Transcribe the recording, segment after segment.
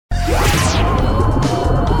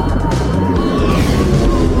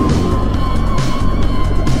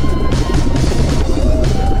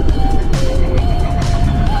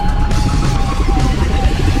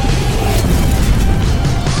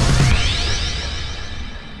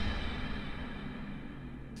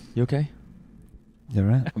You okay? Yeah,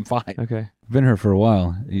 right. I'm fine. Okay. Been here for a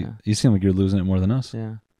while. Yeah. You seem like you're losing it more than us.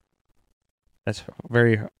 Yeah. That's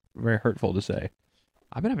very, very hurtful to say.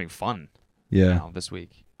 I've been having fun. Yeah. Now, this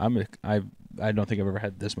week. I don't think I've ever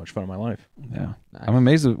had this much fun in my life. Yeah. I'm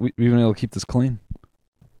amazed that we've been able to keep this clean.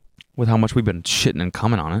 With how much we've been shitting and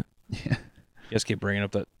coming on it. Yeah. You just keep bringing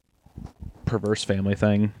up that perverse family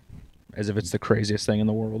thing as if it's the craziest thing in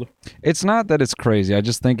the world. It's not that it's crazy. I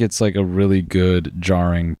just think it's like a really good,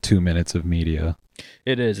 jarring 2 minutes of media.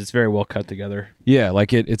 It is. It's very well cut together. Yeah,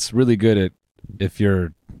 like it's really good at if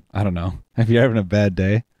you're, I don't know, if you're having a bad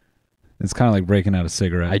day. It's kind of like breaking out a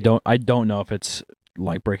cigarette. I don't know if it's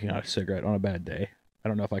like breaking out a cigarette on a bad day. I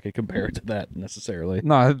don't know if I could compare it to that necessarily.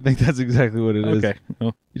 No, I think that's exactly what it is. Okay.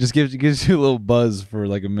 Well, It just gives you a little buzz for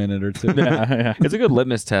like a minute or two. yeah. It's a good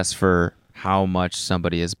litmus test for how much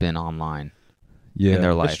somebody has been online Yeah. in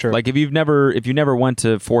their That's life. true. Like if you never went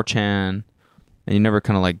to 4chan and you never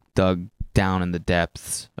kind of like dug down in the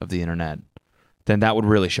depths of the internet, then that would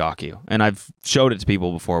really shock you. And I've showed it to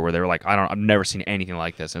people before where they were like, I've never seen anything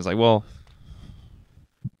like this. And it's like, well,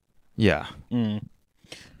 yeah. Mm.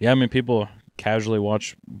 Yeah, I mean, people casually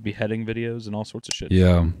watch beheading videos and all sorts of shit.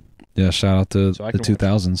 Yeah. Yeah, shout out to So I the can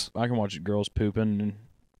 2000s. I can watch girls pooping and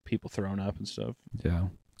people throwing up and stuff. Yeah.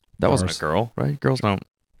 That wasn't Jars- a girl, right? Girls don't.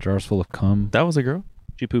 Jars full of cum. That was a girl?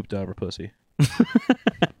 She pooped out of her pussy.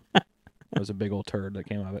 It was a big old turd that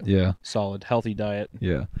came out of it. Yeah. Solid, healthy diet.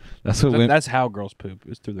 Yeah. That's what That's how girls poop,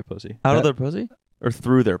 is through their pussy. Out of That- their pussy? Or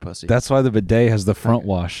through their pussy? that's why the bidet has the front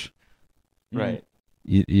wash. right.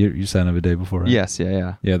 You sat in a bidet before, right? Yes,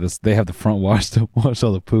 yeah. Yeah, they have the front wash to wash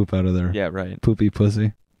all the poop out of their Yeah, right. poopy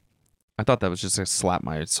pussy. I thought that was just to slap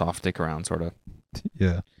my soft dick around, sort of.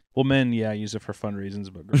 Yeah. Well, men, use it for fun reasons,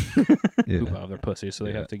 but girls Yeah. poop out of their pussy, so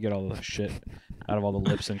they have to get all the shit out of all the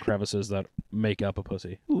lips and crevices that make up a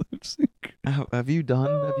pussy. Lip sync. Have you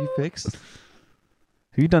fixed?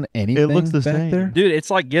 Have you done anything looks the back same. there? Dude, it's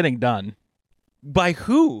like getting done. By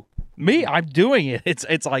who? Me, I'm doing it.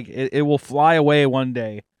 It's like it will fly away one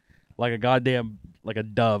day, like a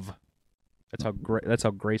dove. That's how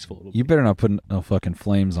graceful it'll be. You better not put no fucking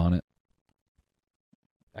flames on it.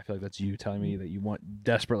 I feel like that's you telling me that you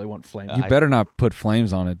desperately want flames. You better not put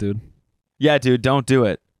flames on it, dude. Yeah, dude, don't do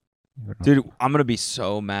it. You better not- Dude, I'm gonna be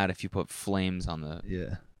so mad if you put flames on the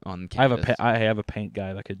Yeah. on I canvas. have a paint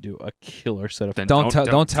guy that could do a killer set of. Then Don't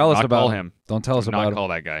tell us not about call him. Don't tell us Do not about call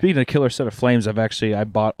that guy. Speaking of killer set of flames, I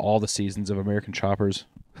bought all the seasons of American Choppers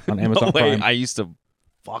on Amazon No way. Prime. I used to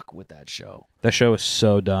fuck with that show. That show is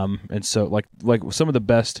so dumb and so like some of the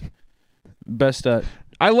best.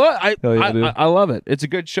 I love it. It's a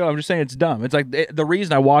good show. I'm just saying it's dumb. It's like the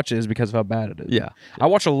reason I watch it is because of how bad it is. Yeah. I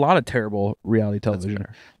watch a lot of terrible reality television,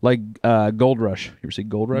 like Gold Rush. You ever see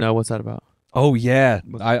Gold Rush? No, what's that about? Oh yeah.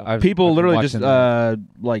 I've People been literally just watching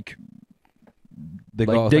like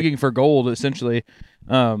go out, digging for gold, essentially.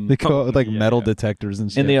 they go out with Yeah, metal yeah. detectors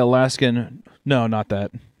and shit. In the Alaskan. No, not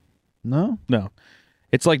that. No? No,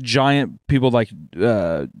 it's like giant people, like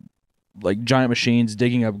giant machines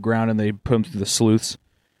digging up ground, and they put them through the sleuths.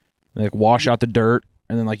 They like wash out the dirt,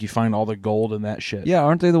 and then like you find all the gold and that shit. Yeah,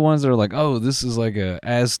 aren't they the ones that are like, oh, this is like a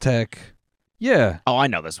Aztec? Yeah. Oh, I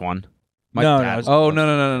know this one. No, dad- it's- Oh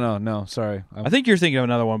no. Sorry. I think you're thinking of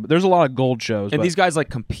another one, but there's a lot of gold shows. And but- these guys like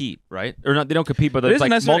compete, right? Or not? They don't compete, but It there's isn't like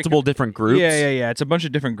necessarily multiple different groups. Yeah. It's a bunch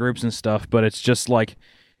of different groups and stuff, but it's just like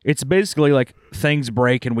it's basically like things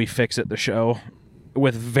break and we fix it. The show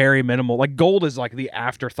with very minimal. Like gold is like the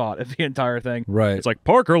afterthought of the entire thing. Right. It's like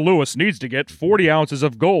Parker Lewis needs to get 40 ounces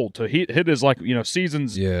of gold to hit his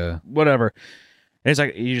seasons. Yeah. Whatever. And it's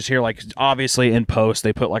like you just hear like obviously in post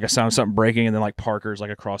they put like a sound of something breaking, and then like Parker's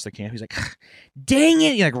like across the camp. He's like, "Dang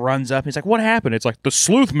it!" He like runs up. He's like, "What happened?" It's like the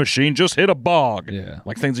sleuth machine just hit a bog. Yeah.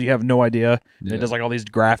 Like things that you have no idea. And Yeah. it does like all these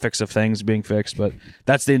graphics of things being fixed, but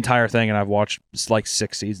that's the entire thing. And I've watched like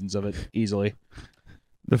 6 seasons of it easily.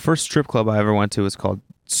 The first strip club I ever went to was called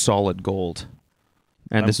Solid Gold,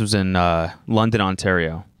 and this was in London,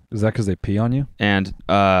 Ontario. Is that because they pee on you? And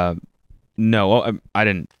no, I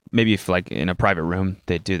didn't. Maybe if like in a private room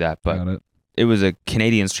they'd do that, but Got it. it was a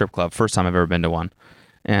Canadian strip club. First time I've ever been to one.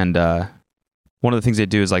 And one of the things they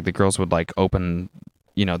do is like the girls would like open,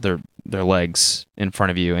 their legs in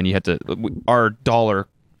front of you, and you had to. Our dollar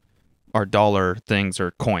things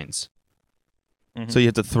are coins, so you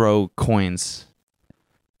have to throw coins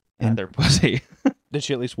at their pussy. Did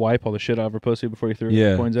she at least wipe all the shit out of her pussy before you threw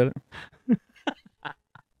Yeah. coins at it?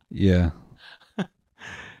 Yeah.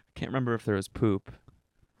 Can't remember if there was poop.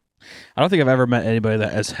 I don't think I've ever met anybody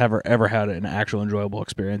that has ever had an actual enjoyable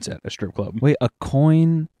experience at a strip club. Wait, a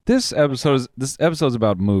coin? This episode's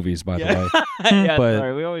about movies, by the way. Yeah, But-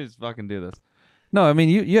 sorry, we always fucking do this. No, I mean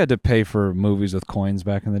you had to pay for movies with coins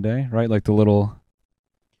back in the day, right? Like the little.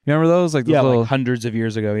 You remember those? Like the little. like hundreds of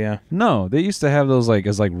years ago. Yeah, No, they used to have those like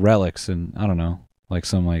as like relics, and I don't know, like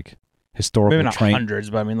some like historical maybe not train. hundreds,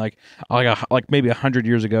 but I mean like maybe 100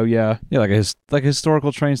 years ago. Yeah, Yeah, like a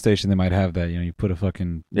historical train station. They might have that. You know, you put a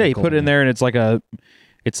fucking. yeah. You gold put it in there, and it's like not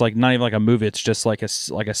even like a movie. It's just like a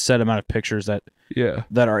set amount of pictures that Yeah.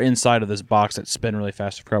 are inside of this box that spin really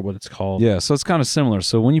fast. I forgot what it's called. Yeah, so it's kind of similar.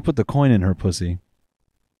 So when you put the coin in her pussy,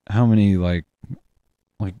 how many like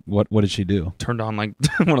what did she do? Turned on like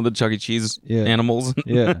one of the Chuck E. Cheese Yeah. animals.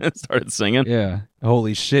 Yeah. And started singing. Yeah.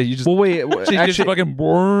 Holy shit! You just. Well, wait. She just Actually, fucking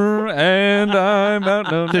and I'm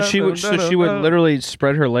out. No, so she would literally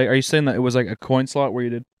spread her leg. Are you saying that it was like a coin slot where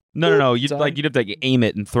you did? No. You'd Done. you'd have to aim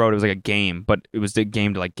it and throw it. It was like a game, but it was the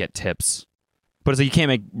game to like get tips. But it's like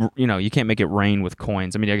you can't make it rain with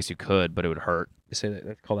coins. I mean, I guess you could, but it would hurt. They say that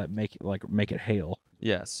they call that make it hail.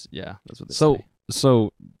 Yes, yeah, that's what they say.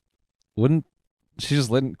 So wouldn't she just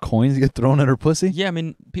letting coins get thrown at her pussy? Yeah, I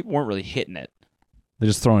mean, people weren't really hitting it. They're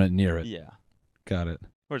just throwing it near it. Yeah, Got it.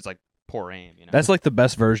 or it's like poor aim. You know, That's like the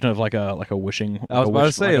best version of like a wishing. I was about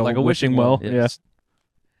to say like a wishing well. Yeah.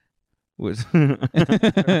 Was yeah.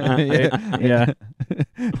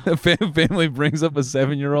 Family brings up a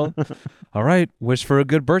 7-year-old. All right, wish for a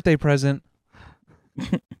good birthday present.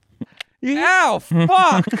 Ow!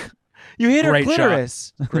 Fuck! You hit her Great shot.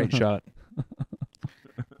 clitoris. Great shot.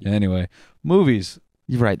 Anyway, movies.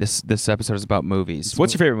 You're right. This episode is about movies.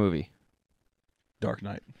 What's your favorite movie? Dark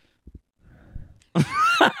Knight.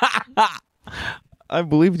 I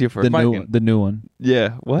believed you for The a new second. the new one.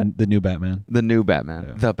 Yeah. What? The new Batman. The new Batman.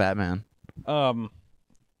 Yeah. The Batman. I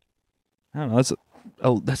don't know.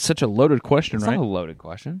 That's such a loaded question, It's right? not a loaded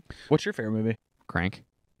question. What's your favorite movie? Crank.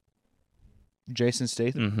 Jason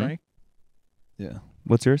Statham, Mhm. right? Yeah.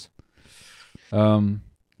 What's yours?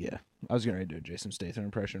 Yeah. I was going to do a Jason Statham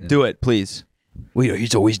impression. Do it, please. Well, you know,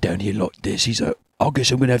 he's always down here like this. He's like, I guess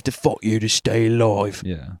I'm going to have to fuck you to stay alive.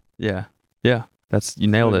 Yeah. Yeah. Yeah. You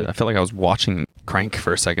nailed it. I felt like I was watching Crank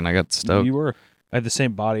for a second. I got stoked. You were. I have the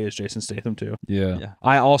same body as Jason Statham too. Yeah. Yeah.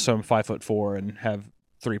 I also am 5'4" and have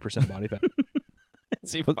 3% body fat.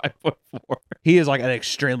 Is he 5'4"? He is like an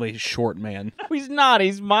extremely short man. No, he's not.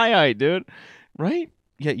 He's my height, dude. Right?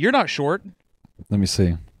 Yeah, you're not short. Let me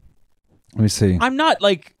see. I'm not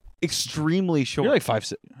like extremely short. You're like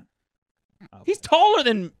 5'6". He's taller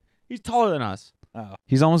than us. Oh,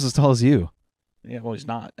 He's almost as tall as you. yeah. Well, he's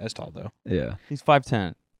not as tall though. Yeah. He's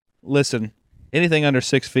 5'10". Listen, anything under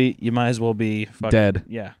 6 feet, you might as well be fucking, Dead.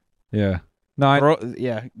 Yeah. Yeah. No,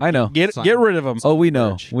 I know. Get Simon rid of him. Oh, we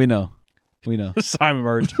know. Merge. We know. We know. Simon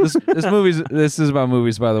Merge. This is about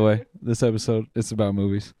movies, by the way. This episode, it's about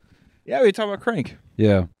movies. Yeah, we talking about Crank.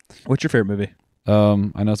 Yeah. What's your favorite movie?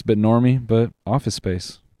 I know it's a bit normy, but Office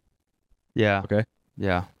Space. Yeah. Okay.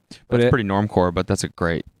 Yeah. But That's it- pretty normcore, but that's a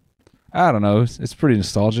great. I don't know. It's pretty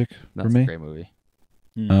nostalgic That's for me. a great movie.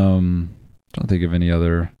 Don't think of any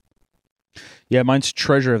other. Yeah, mine's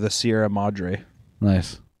Treasure of the Sierra Madre.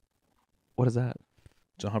 Nice. What is that?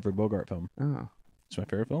 It's a Humphrey Bogart film. Oh, It's my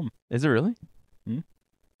favorite film. is it really? Hmm?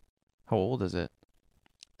 How old is it?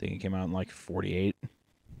 I think it came out in like 48.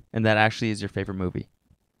 And that actually is your favorite movie.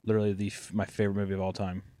 Literally my favorite movie of all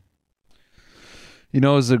time. You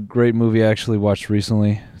know, it's a great movie I actually watched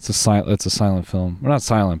recently. It's a silent film. Well, not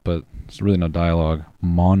silent, but it's really no dialogue.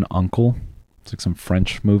 Mon Uncle. It's like some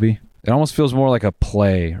French movie. It almost feels more like a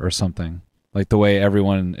play or something. Like the way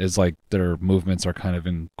everyone is like their movements are kind of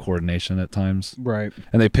in coordination at times. Right.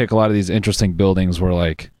 And they pick a lot of these interesting buildings where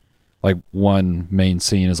like one main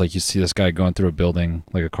scene is like you see this guy going through a building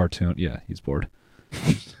like a cartoon. Yeah, he's bored.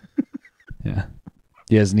 Yeah.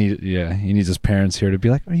 He needs his parents here to be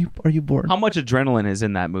like, are you bored? How much adrenaline is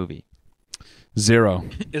in that movie? 0.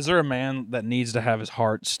 Is there a man that needs to have his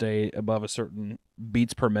heart stay above a certain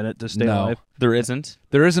beats per minute to stay No. alive? There isn't.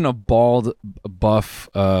 There isn't a bald, buff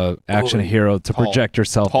action Oh, hero to Paul. project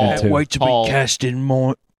yourself Paul. Can't into. wait to Paul. be cast in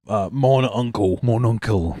Mon Uncle. Mon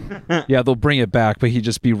Uncle. Yeah, they'll bring it back, but he'd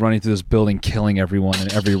just be running through this building, killing everyone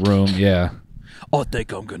in every room. Yeah. I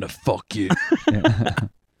think I'm going to fuck you. Yeah.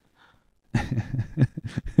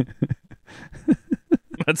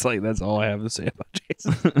 That's all I have to say about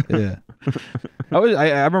Jason. Yeah.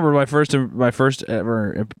 I remember my first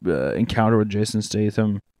ever encounter with Jason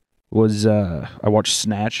Statham was I watched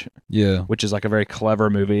Snatch, Yeah. which is like a very clever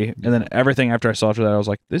movie, and then everything after I saw after that, I was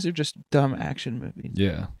like, these are just dumb action movies.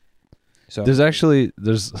 Yeah. So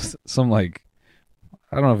There's some like,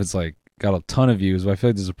 I don't know if it's like got a ton of views, but I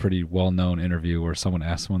feel like there's a pretty well-known interview where someone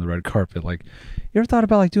asked him on the red carpet, like, you ever thought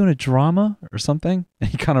about like doing a drama or something? And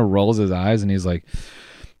he kind of rolls his eyes and he's like,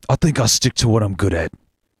 I think I'll stick to what I'm good at.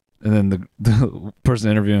 And then the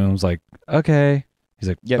person interviewing him was like, okay. He's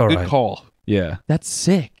like, Yeah, all good right. call. Yeah. That's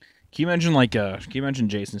sick. Can you imagine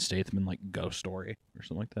Jason Statham in like Ghost Story or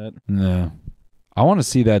something like that? No. I want to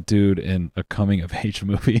see that dude in a coming of age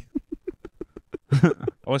movie. I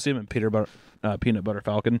want to see him in Peanut Butter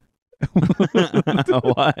Falcon.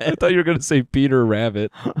 What? I thought you were going to say Peter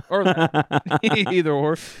Rabbit. Or either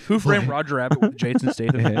or. Who Framed Roger Rabbit with Jason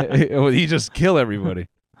Statham? Well, he just kill everybody.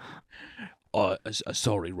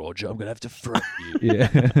 Sorry, Roger. I'm gonna have to threaten you.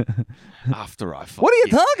 Yeah. After I fuck What are you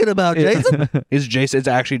talking about, Jason? It's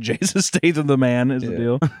actually Jason Statham the man is the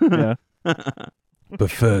deal. Yeah. But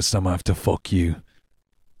first, I'm going to have to fuck you.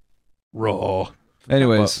 Raw.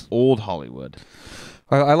 Anyways, old Hollywood.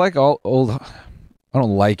 I like all old. I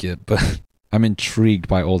don't like it, but I'm intrigued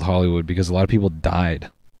by old Hollywood because a lot of people died.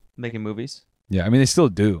 Making movies. Yeah, I mean, they still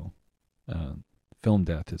do. Film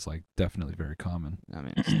death is like definitely very common. I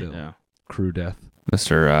mean, Still. yeah. Crew death.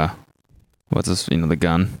 Mr. What's this? You know, the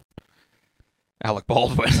gun. Alec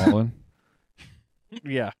Baldwin. Baldwin?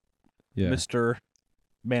 Yeah. Yeah. Mr.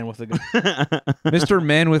 Man with the gun. Mr.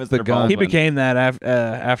 Man with the Mr. gun. He Baldwin. became that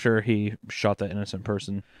after he shot that innocent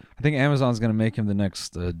person. I think Amazon's going to make him the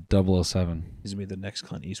next 007. He's going to be the next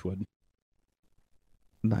Clint Eastwood.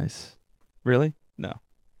 Nice. Really? No.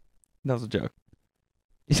 That was a joke.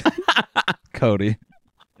 Cody.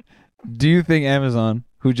 Do you think Amazon,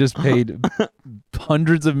 who just paid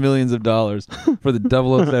hundreds of millions of dollars for the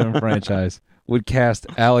 007 franchise, would cast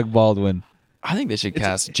Alec Baldwin? I think they should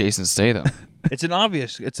cast Jason Statham. It's an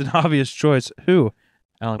obvious choice. Who?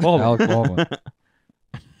 Alec Baldwin. Alec Baldwin.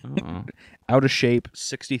 Oh. Out of shape,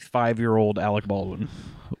 65-year-old Alec Baldwin.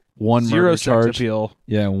 One Zero murder sex charge. appeal.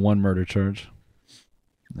 Yeah, one murder charge.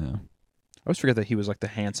 Yeah. I always forget that he was like the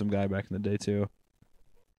handsome guy back in the day too.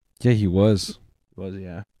 Yeah, he was.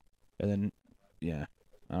 Yeah. And then, yeah,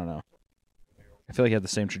 I don't know. I feel like he had the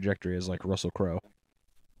same trajectory as like Russell Crowe.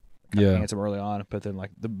 Yeah. Handsome early on, but then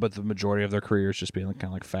like the majority of their careers just being like, kind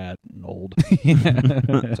of like fat and old.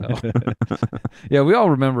 Yeah, we all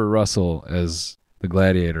remember Russell as the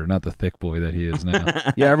gladiator, not the thick boy that he is now.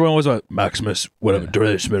 Yeah, everyone was like Maximus, whatever,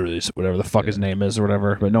 whatever the fuck his name is or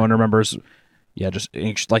whatever, but no one remembers. Yeah, just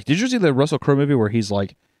like, did you see the Russell Crowe movie where he's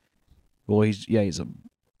like, well, he's a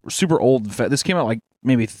super old. This came out like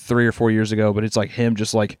maybe 3 or 4 years ago, but it's like him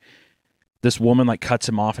just like this woman like cuts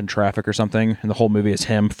him off in traffic or something, and the whole movie is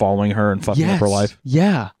him following her and fucking up her life.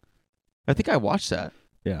 Yeah. I think I watched that.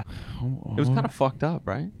 Yeah, It was kind of fucked up,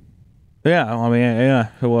 right? yeah. I mean, yeah,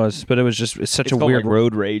 it was, but it's such It's a called, weird, like,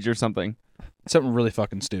 road rage or something. something really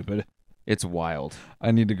fucking stupid. It's wild.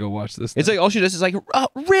 I need to go watch this. It's like all she does is like, oh,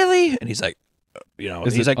 really, and he's like,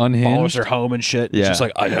 Is he's it like unhinged? follows her home and shit. Yeah. It's just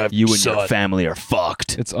like, I have You and son. your family are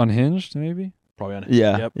fucked. It's unhinged, maybe? Probably on.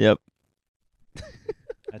 Yeah. Yep. Yep.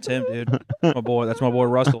 That's him, dude. My boy. That's my boy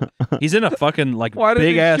Russell. He's in a fucking like Why did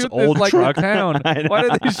big they ass shoot old this like truck. the town? I know. Why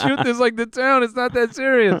did they shoot this like the town? It's not that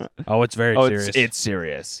serious. Oh, it's very Oh, serious. it's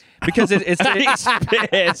serious. because it's He's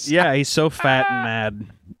pissed. yeah, he's so fat and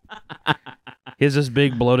mad. He has this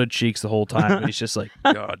big bloated cheeks the whole time, and he's just like,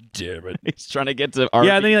 God damn it. He's trying to get to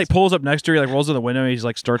Yeah, and then he like pulls up next to her, he like rolls in the window, and he's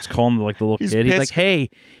like starts calling like the little He's kid. He's pissed. like,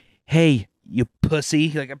 hey, you pussy.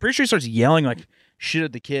 Like I'm pretty sure he starts yelling like shit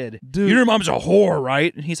at the kid. Dude. Your mom's a whore,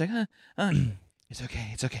 right? And he's like, It's okay.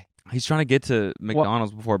 It's okay. He's trying to get to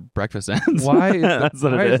McDonald's before breakfast ends. Why is, That's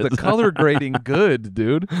what why it is is. the color grading good,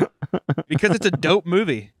 dude? because it's a dope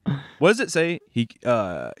movie. What does it say? He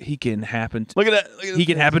can happen. Look at that. Look at He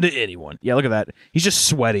can happen to anyone. Yeah, look at that. He's just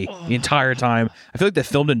sweaty the entire time. I feel like they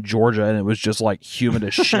filmed in Georgia and it was just like humid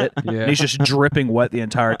as shit. Yeah. And he's just dripping wet the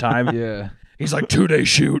entire time. Yeah. He's like 2-day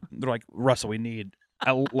shoot. They're like, Russell, we need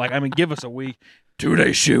give us a week.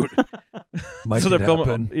 2-day shoot. Might so they're could filming.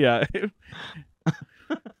 happen. Yeah.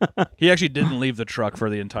 He actually didn't leave the truck for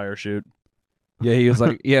the entire shoot. Yeah, he was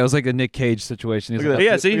like, it was like a Nick Cage situation. He's Look at like,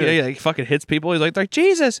 Yeah, see, yeah, he fucking hits people. He's like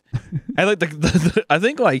Jesus. I like I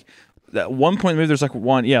think like at one point maybe there's like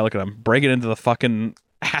one. Yeah, look at him breaking into the fucking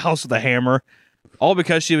house with a hammer, all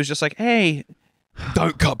because she was just like, hey,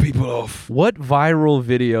 Don't cut people off. what viral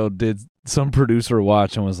video did some producer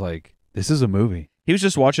watch and was like, this is a movie? he was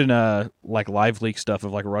just watching like live leak stuff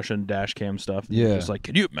of like Russian dash cam stuff. And he was Yeah. just like,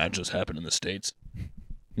 can you imagine this happen in the States?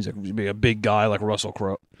 He's like, be a big guy like Russell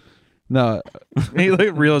Crowe. No, He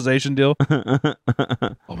like realization deal.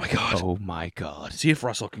 Oh my god. Oh my god. See if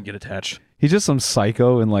Russell can get attached. he's just some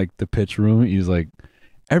psycho in like the pitch room. He's like,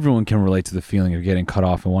 everyone can relate to the feeling of getting cut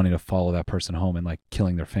off and wanting to follow that person home and like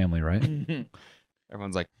killing their family, right?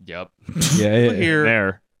 Everyone's like, "Yep." Yeah, Who here,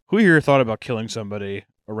 There. who here thought about killing somebody,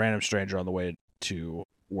 a random stranger on the way to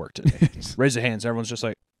work today? Raise the hands. Everyone's just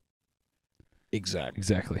like, exactly.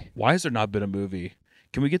 exactly. Why has there not been a movie?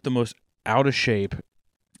 can we get the most out of shape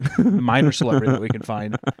minor celebrity that we can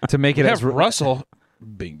find? To make it Have as Russell.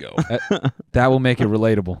 Bingo. that will make it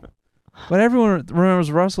relatable. But everyone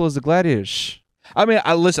remembers Russell as the gladiator. Shh. I mean,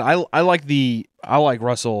 I like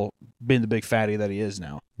Russell being the big fatty that he is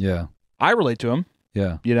now. Yeah. I relate to him,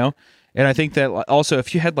 Yeah. you know? And I think that also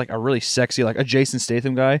if you had like a really sexy, like a Jason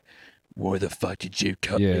Statham guy, why the fuck did you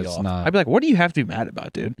cut Yeah, me it's off? not. I'd be like, what do you have to be mad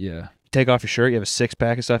about, dude? Yeah. Take off your shirt, you have a six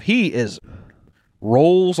pack and stuff. He is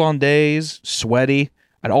rolls on days, sweaty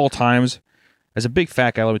at all times. As a big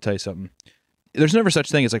fat guy, let me tell you something. There's never such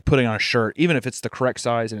thing as like putting on a shirt, even if it's the correct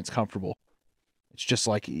size and it's comfortable. It's just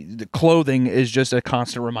like the clothing is just a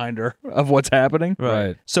constant reminder of what's happening.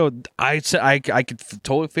 Right. So I could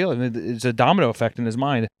totally feel it. It's a domino effect in his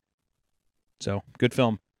mind. So good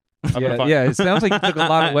film. Yeah, it sounds like you took a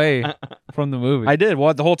lot away from the movie. I did.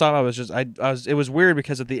 Well, the whole time I was just I was. It was weird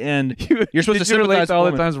because at the end you're supposed to relate sympathize to all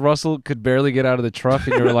with the the times Russell could barely get out of the truck,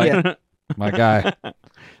 and you were like, "My guy, I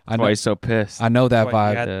That's know, why he's so pissed. I know that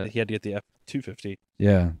vibe." He had to get the F-250.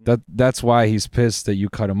 Yeah, that's why he's pissed that you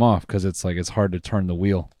cut him off, because it's like it's hard to turn the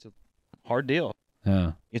wheel. Hard deal. Yeah,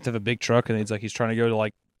 You have to have a big truck, and it's like he's trying to go to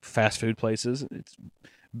like fast food places. It's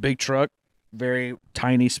big truck, very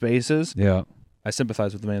tiny spaces. yeah. I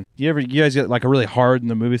sympathize with the man. You guys get like a really hard in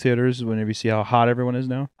the movie theaters whenever you see how hot everyone is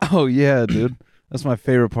now? Oh yeah, dude. That's my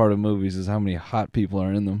favorite part of movies is how many hot people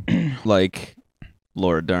are in them. Like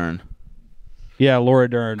Laura Dern. Yeah, Laura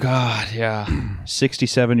Dern. God, yeah.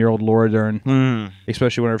 67-year-old Laura Dern. Mm.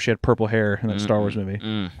 Especially whenever she had purple hair in that Star Wars movie.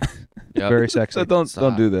 Mm. Yep. Very sexy. don't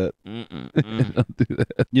Stop. do that. Mm-mm-mm. Do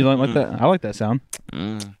that. You don't like that? I like that sound.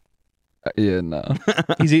 Mm. Yeah, no.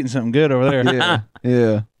 He's eating something good over there. Yeah,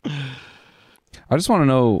 yeah. I just want to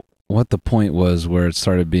know what the point was where it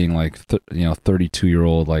started being like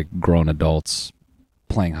 32-year-old like grown adults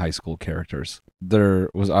playing high school characters. There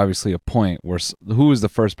was obviously a point where who was the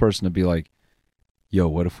first person to be like, yo,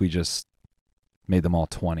 what if we just made them all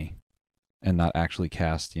 20 and not actually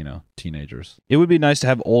cast, teenagers? It would be nice to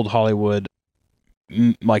have old Hollywood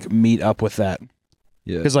like meet up with that.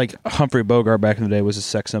 Yeah. Because like Humphrey Bogart back in the day was a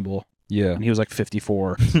sex symbol. Yeah. And he was like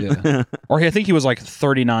 54. Yeah. Or I think he was like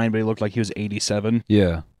 39, but he looked like he was 87.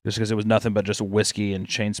 Yeah. Just because it was nothing but just whiskey and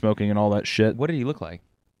chain smoking and all that shit. What did he look like?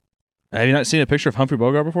 Have you not seen a picture of Humphrey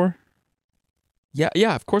Bogart before?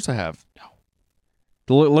 Yeah, of course I have.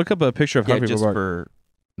 Look up a picture of Humphrey just Bogart. for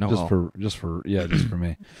no Just help. just for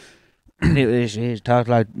me. He talked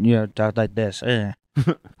like this.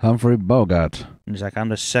 Humphrey Bogart. He's like, I'm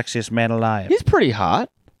the sexiest man alive. He's pretty hot.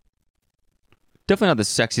 Definitely not the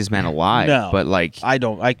sexiest man alive. No. But like, I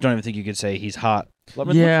don't even think you could say he's hot.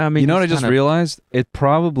 yeah, I mean, You know what I he's just kinda- realized? It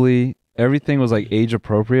probably everything was like age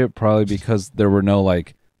appropriate, probably because there were no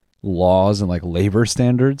like laws and like labor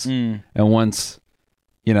standards. Mm. And once,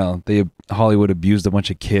 Hollywood abused a bunch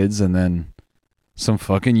of kids, and then some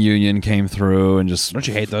fucking union came through and just Don't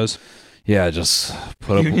you hate those? just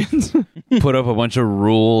put up a bunch of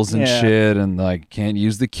rules and Yeah. shit, and like can't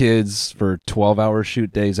use the kids for 12-hour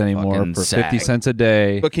shoot days anymore Fucking for SAG. 50 cents a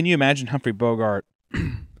day. But can you imagine Humphrey Bogart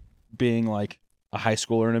being like a high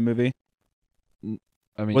schooler in a movie?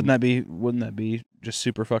 I mean, Wouldn't that be just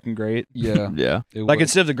super fucking great? yeah, Yeah. it Like would.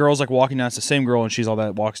 instead of the girls like walking down, it's the same girl and she's all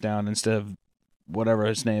that walks down instead of whatever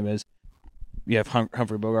his name is. You have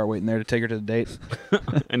Humphrey Bogart waiting there to take her to the date.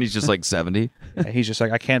 And he's just like 70. Yeah, he's just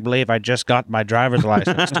like, I can't believe I just got my driver's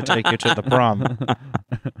license to take you to the prom.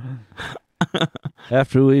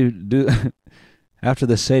 After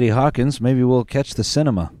the Sadie Hawkins, maybe we'll catch the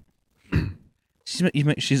cinema.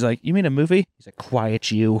 she's like, you mean a movie? He's like,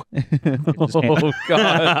 quiet you. Oh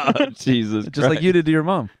God, Jesus. just like you did to your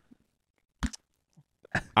mom.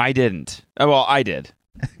 I didn't. Well, I did.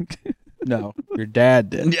 No, your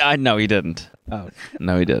dad did. Yeah, no, he didn't. Oh.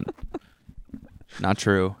 No, he didn't. Not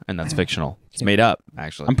true, and that's fictional. It's made up,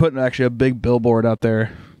 actually. I'm putting actually a big billboard out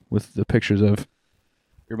there with the pictures of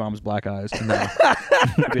your mom's black eyes.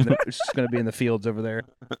 It's just going to be in the fields over there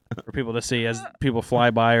for people to see as people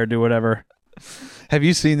fly by or do whatever. Have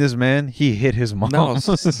you seen this man? He hit his mom. No.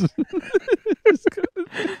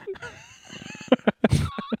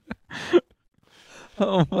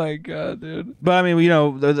 Oh my God, dude. But I mean,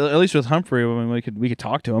 at least with Humphrey, I mean, we could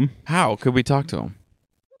talk to him. How could we talk to him?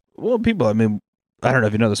 Well, people, I mean, I don't know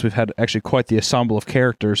if you know this. We've had actually quite the ensemble of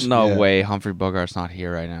characters. No Yeah. way. Humphrey Bogart's not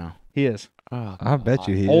here right now. He is. Oh, I bet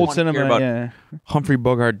you he Old is. cinema, about yeah. Humphrey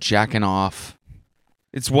Bogart jacking off.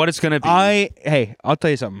 It's what it's gonna be. I'll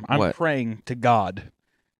tell you something. I'm What? praying to God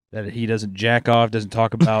that he doesn't jack off, doesn't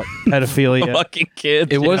talk about pedophilia. fucking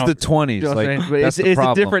kids. It was know, the 20s. You know what I'm Like, saying? But that's it's the a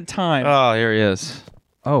problem. different time. Oh, here he is.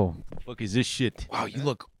 Oh, Fuck is this shit? Wow, you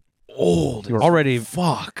look old. You were- Already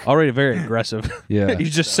Fuck. very aggressive. Yeah. He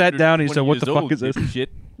just sat down and he said, "What the 20 fuck years is this?" old, Shit.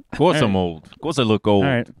 Of course I'm old. Of course I look old.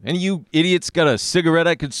 All right. Any of you idiots got a cigarette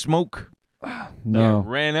I could smoke? No.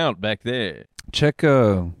 Yeah, ran out back there. Check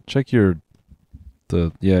your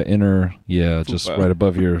inner just Fupa. right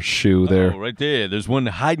above your shoe there. Oh, right there. There's one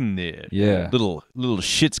hiding there. Yeah. Little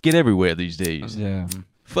shits get everywhere these days. Yeah.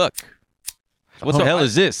 Fuck. What the hell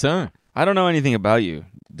is this, huh? I don't know anything about you,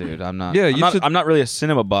 dude. I'm not. Yeah, I'm you not, should- I'm not really a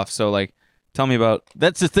cinema buff, so like, tell me about.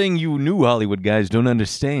 That's the thing you new Hollywood guys don't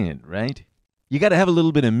understand, right? You got to have a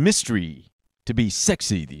little bit of mystery to be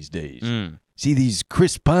sexy these days. See these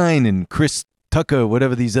Chris Pine and Chris Tucker,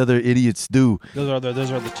 whatever these other idiots do. Those are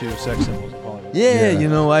the two sex symbols of Hollywood. Yeah, Yeah. you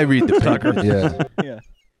know, I read the paper. Yeah. Yeah.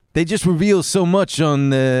 They just reveal so much on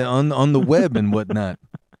the web and whatnot.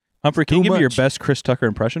 Humphrey, can Too you give me your much. best Chris Tucker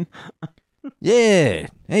impression? Yeah.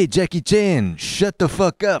 Hey, Jackie Chan, shut the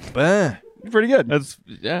fuck up, huh? Pretty good. That's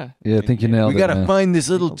yeah. Yeah, I think you nailed We it. gotta man. find this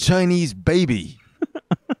little Chinese baby.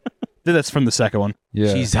 That's from the second one.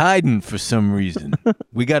 Yeah. She's hiding for some reason.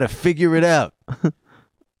 We gotta figure it out.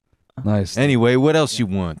 nice. Anyway, what else you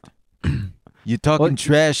want? You talking What?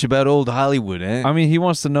 trash about old Hollywood, eh? I mean, he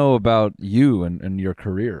wants to know about you and your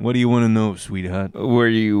career. What do you want to know, sweetheart? Were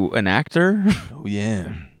you an actor? Oh,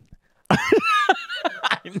 yeah.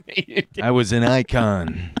 I was an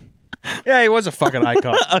icon. Yeah, he was a fucking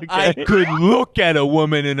icon. I could look at a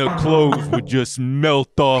woman and her clothes would just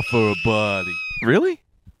melt off her body. Really?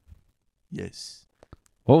 Yes.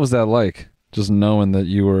 What was that like? Just knowing that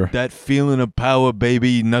you were. That feeling of power,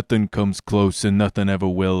 baby, nothing comes close and nothing ever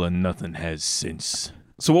will and nothing has since.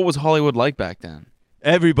 So what was Hollywood like back then?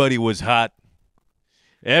 Everybody was hot.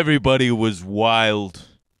 Everybody was wild.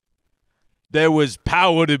 There was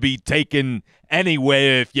power to be taken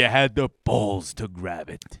anywhere if you had the balls to grab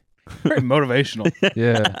it. Very motivational.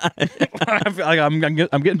 Yeah. I feel like I'm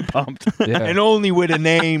getting pumped. Yeah. And only with a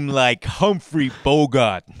name like Humphrey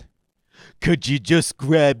Bogart could you just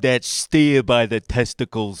grab that steer by the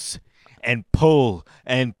testicles and pull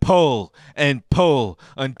and pull and pull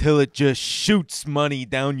until it just shoots money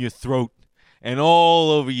down your throat and all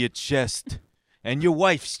over your chest and your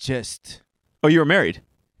wife's chest. Oh, you were married.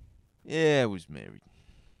 Yeah, I was married.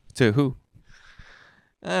 To who?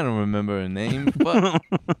 I don't remember her name, but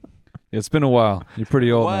It's been a while. You're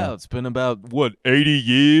pretty old wow, now. it's been about, 80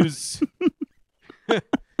 years?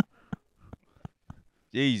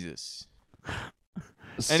 Jesus.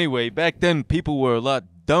 Anyway, back then people were a lot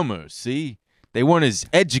dumber, see? They weren't as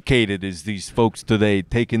educated as these folks today,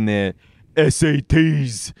 taking their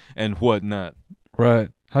SATs and whatnot. Right.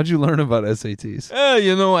 How'd you learn about SATs?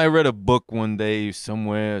 I read a book one day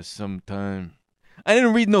somewhere, sometime. I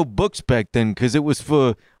didn't read no books back then because it was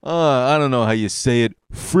for, I don't know how you say it,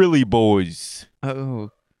 frilly boys.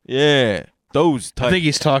 Oh. Yeah, those I type. think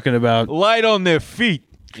he's talking about. Light on their feet.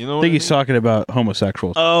 You know I what think I he's mean? talking about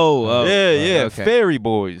homosexuals. Oh. Yeah, okay. fairy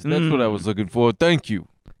boys. That's what I was looking for. Thank you.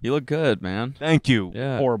 You look good, man. Thank you.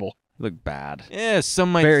 Yeah. Horrible. You look bad. Yeah,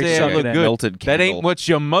 some might Very say I sucking look at good. melted That ain't candle. what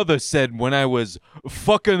your mother said when I was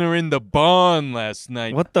fucking her in the barn last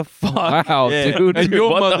night. What the fuck? Wow, Yeah, dude. and your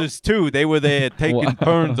what the- mothers too. They were there taking Wow.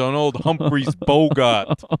 turns on old Humphrey's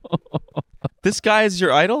Bogart. This guy is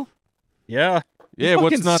your idol? Yeah. Yeah,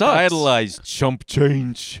 what's fucking not sucks. idolized? Chump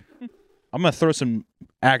change. I'm gonna throw some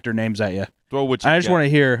actor names at you. Throw what you I just got. want to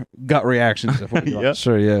hear gut reactions of what you like.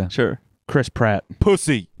 Sure, yeah. Sure. Chris Pratt,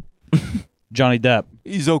 Pussy. Johnny Depp.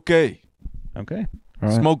 He's okay. Okay. All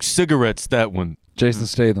right. Smokes cigarettes, that one. Jason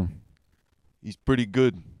Statham. He's pretty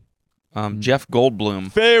good. Jeff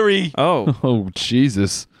Goldblum. Fairy. Oh. Oh,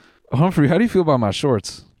 Jesus. Humphrey, how do you feel about my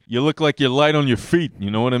shorts? You look like you're light on your feet.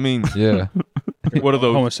 You know what I mean? Yeah. What are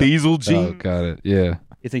those, Homosexual. diesel Oh, jeans? got it. Yeah.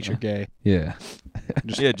 He thinks you're gay. Yeah.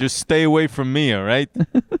 Yeah, just stay away from me, all right?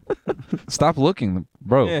 Stop looking,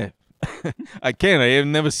 bro. Yeah. I can't. I have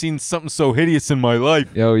never seen something so hideous in my life.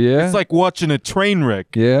 Oh, yeah? It's like watching a train wreck.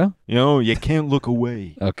 Yeah? You know, you can't look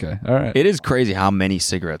away. Okay. All right. It is crazy how many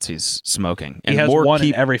cigarettes he's smoking. He has more one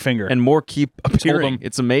keep, in every finger. and more keep appearing. them.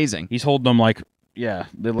 It's amazing. He's holding them like, yeah.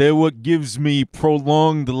 They look, They're what gives me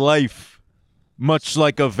prolonged life, much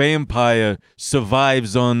like a vampire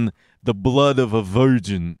survives on the blood of a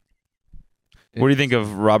virgin. What do you think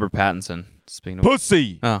of Robert Pattinson? Speaking of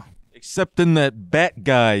Pussy! Oh. Except in that Bat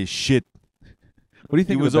guy shit. What do you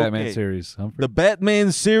think He of the was Batman okay. series, Humphrey? The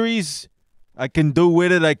Batman series, I can do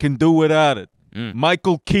with it, I can do without it.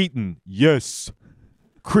 Michael Keaton, yes.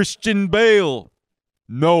 Christian Bale,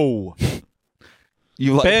 no.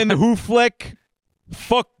 You like Ben Hoofleck,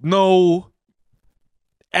 fuck no.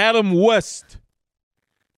 Adam West,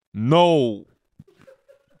 no.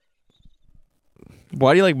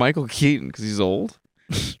 Why do you like Michael Keaton? Because he's old?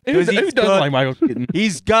 Who he's doesn't got- like Michael Keaton?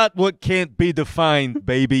 He's got what can't be defined,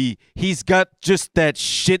 baby. He's got just that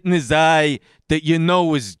shit in his eye that you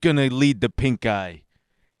know is gonna lead to pink eye.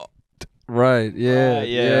 Right. Yeah.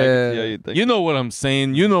 You know what I'm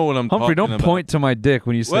saying. You know what I'm Humphrey, talking don't about. point to my dick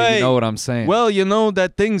when you say Wait. you know what I'm saying. Well, you know,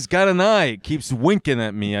 that thing's got an eye. It keeps winking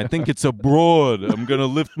at me. I think it's abroad. I'm going to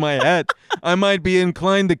lift my hat. I might be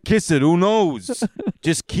inclined to kiss it. Who knows?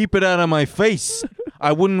 Just keep it out of my face.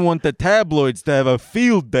 I wouldn't want the tabloids to have a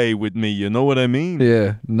field day with me. You know what I mean?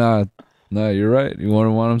 yeah. Nah, you're right. You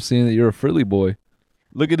want him seeing that you're a frilly boy.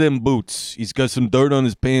 Look at them boots. He's got some dirt on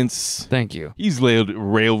his pants. Thank you. He's laid a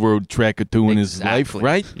railroad track or two in his life, Exactly.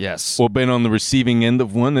 right? Yes. Or been on the receiving end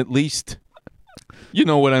of one at least. You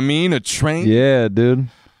know what I mean? A train. Yeah, dude.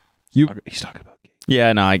 He's talking about.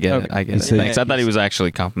 Yeah, no, I get it. I get You it. say- Thanks. I thought he was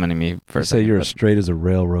actually complimenting me for You a say second, you're but- as straight as a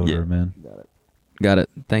railroader, Yeah. man. Got it.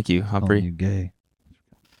 Thank you, Calling Humphrey. you gay.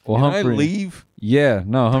 Well, Can Humphrey. I leave? Yeah,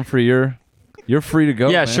 no, Humphrey, you're free to go.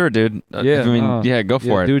 Yeah, man. sure, dude. Yeah, I mean, yeah, go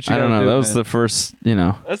for it. do what you I don't gotta know. do, That was man. the first, you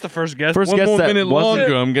know. That's the first guess. First One guess more that minute wasn't-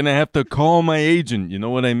 longer, I'm gonna have to call my agent. You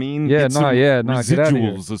know what I mean? Yeah, Get some get outta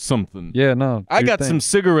here. residuals or something. Yeah, no. I do your got thing. some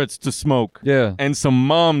cigarettes to smoke Yeah. and some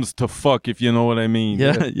moms to fuck, if you know what I mean.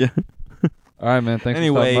 Yeah, yeah. All right, man. Thanks.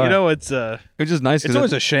 Anyway, for You stopping by. know, it's Which is nice. it's 'cause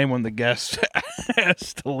always a shame when the guest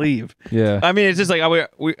has to leave. Yeah. I mean, it's just like I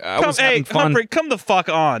was having fun. Humphrey, come the fuck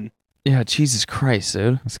on. Yeah, Jesus Christ,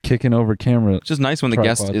 dude. It's kicking over camera. It's just nice when the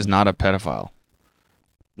guest Tripod. is not a pedophile.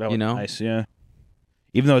 That You was know? nice, yeah.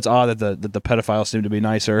 Even though it's odd that the pedophiles seem to be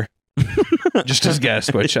nicer, just as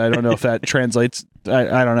guests, which I don't know if that translates.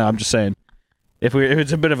 I don't know. I'm just saying. If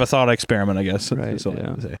it's a bit of a thought experiment, I guess. Right, That's all I yeah.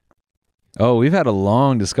 have to say. Oh, we've had a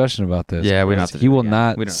long discussion about this. Yeah, we don't have to He do it will again.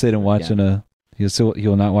 not We don't sit and watch he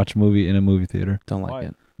will not watch a movie in a movie theater. Don't like Why?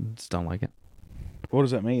 it. Just don't like it. What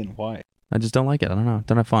does that mean? Why? I just don't like it. I don't know.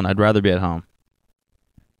 Don't have fun. I'd rather be at home.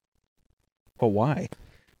 But why?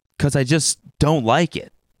 Because I just don't like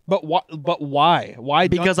it. But why? But why? Why?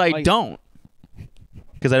 Because I don't.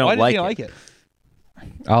 Because I don't Why like doesn't it.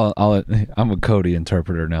 he like it? I'm a Cody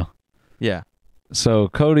interpreter now. Yeah. So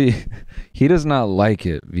Cody, he does not like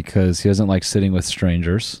it because he doesn't like sitting with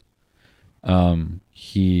strangers.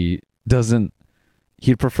 He doesn't.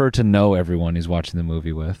 He'd prefer to know everyone he's watching the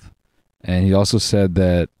movie with, and he also said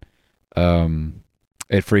that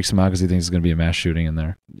it freaks him out because he thinks it's going to be a mass shooting in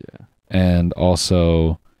there. Yeah. And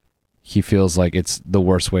also, he feels like it's the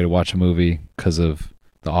worst way to watch a movie because of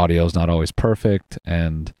the audio is not always perfect,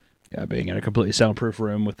 and Yeah, being in a completely soundproof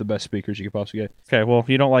room with the best speakers you could possibly get. Okay, well,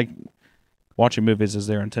 you don't like watching movies as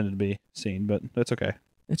they're intended to be seen, but that's okay.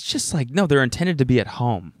 It's just like, no, they're intended to be at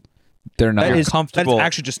home. they're not. That is comfortable. That's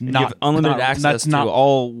actually just You not have unlimited not- access That's to not.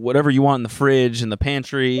 all whatever you want in the fridge and the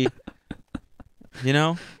pantry. You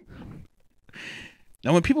know?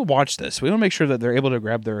 And when people watch this, we want to make sure that they're able to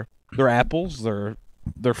grab their apples,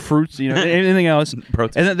 their fruits, you know, anything else,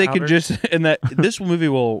 Protein and that they powder. could just and that this movie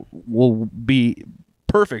will be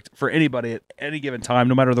perfect for anybody at any given time,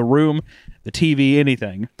 no matter the room, the TV,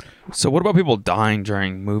 anything. So what about people dying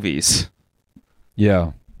during movies?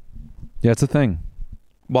 Yeah, it's a thing.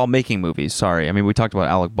 While making movies, sorry. I mean, we talked about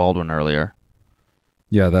Alec Baldwin earlier.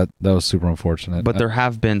 Yeah, that was super unfortunate. But there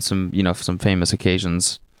have been some, some famous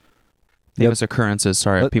occasions. Famous occurrences,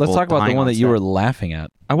 sorry. Let's people talk about the dying one on that you set. were laughing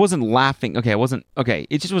at. I wasn't laughing. Okay, I wasn't. Okay,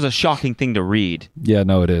 it just was a shocking thing to read. Yeah,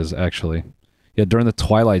 no, it is actually. Yeah, during the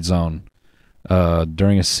Twilight Zone,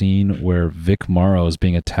 during a scene where Vic Morrow is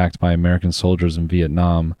being attacked by American soldiers in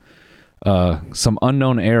Vietnam, some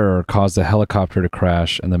unknown error caused the helicopter to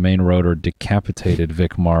crash, and the main rotor decapitated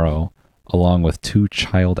Vic Morrow along with 2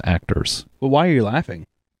 child actors. Well, why are you laughing?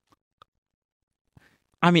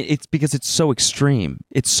 I mean, it's because it's so extreme.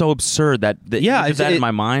 It's so absurd that Yeah, is that in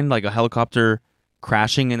my mind, like a helicopter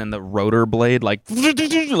crashing and then the rotor blade like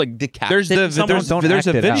decapitating someone. There's a act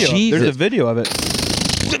it video. out. There's a Jesus. video of it.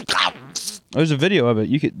 There's a video of it.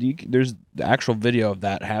 You could there's the actual video of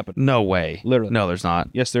that happen. No way. Literally. No, there's not.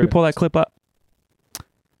 Yes, there Can we is. pull that clip up?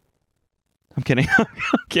 I'm kidding. I'm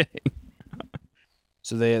kidding.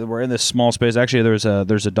 So we're in this small space. Actually, there's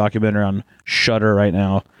a documentary on Shudder right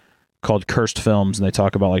now called Cursed Films, and they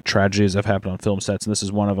talk about like tragedies that have happened on film sets, and this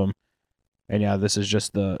is one of them. And yeah, this is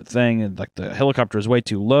just the thing, and like the helicopter is way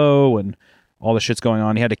too low, and all the shit's going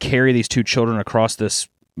on. He had to carry these 2 children across this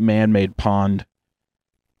man-made pond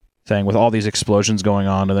thing with all these explosions going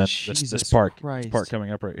on, and then this Jesus part Christ.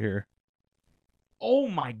 coming up right here. Oh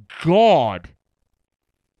my God.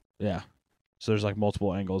 Yeah. So there's like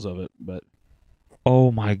multiple angles of it, but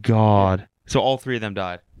Oh my God. So all 3 of them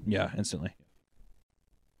died. yeah, instantly.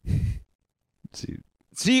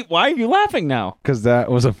 See, why are you laughing now? Because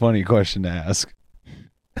that was a funny question to ask.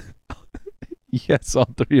 Yes, all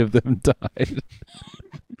 3 of them died.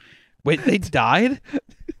 Wait, they died?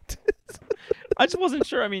 I just wasn't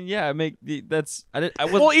sure. I mean, yeah, I wasn't.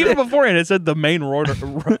 Well, even beforehand, it said the main rotor.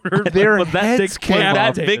 Their was that heads Dick, came was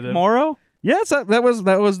that off. Vic Morrow? Yes, that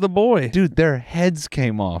was the boy. Dude, their heads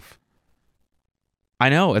came off. I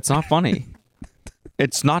know it's not funny.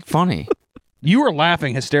 It's not funny. You were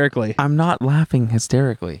laughing hysterically. I'm not laughing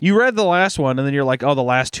hysterically. You read the last one, and then you're like, "Oh, the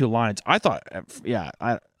last 2 lines." I thought,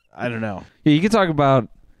 I don't know, Yeah, you can talk about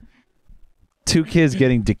 2 kids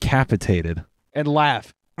getting decapitated. and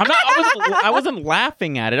laugh. I wasn't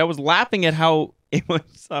laughing at it. I was laughing at how it was.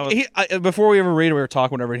 Before we ever read it, we were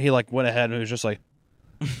talking whatever, and he like went ahead and he was just like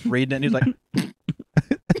reading it, and he's like,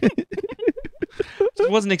 I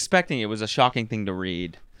wasn't expecting it. It was a shocking thing to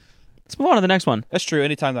read. Let's move on to the next one. "That's true."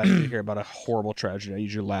 Anytime that I hear about a horrible tragedy, I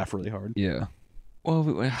usually laugh really hard. Yeah. Well,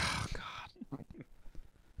 oh, God.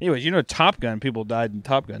 Anyways, you know, Top Gun people died in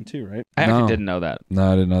Top Gun too, right? I actually No. didn't know that.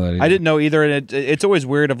 No, I didn't know that either. I didn't know either, and it's always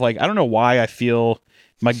weird. Of like, I don't know why I feel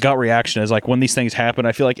my gut reaction is like when these things happen,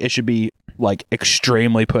 I feel like it should be like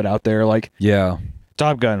extremely put out there, like Yeah.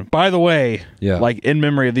 Top Gun. By the way, Yeah. like in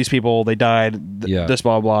memory of these people, they died. Yeah. This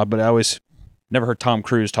blah blah. But I always never heard Tom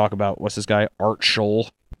Cruise talk about what's this guy Art Scholl.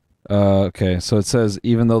 Okay, so it says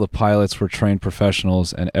even though the pilots were trained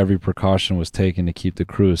professionals and every precaution was taken to keep the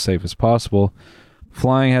crew as safe as possible,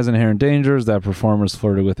 flying has inherent dangers that performers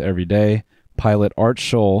flirted with every day. Pilot Art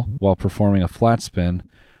Scholl, while performing a flat spin,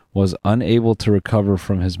 was unable to recover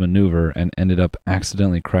from his maneuver and ended up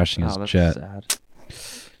accidentally crashing his That's jet. sad.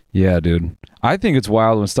 Yeah, dude. I think it's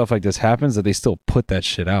wild when stuff like this happens that they still put that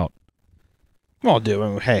shit out. Well,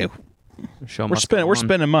 dude, hey, Show we're must go on.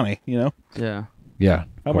 spending money. You know, Yeah. Yeah.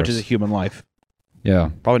 how much is a human life?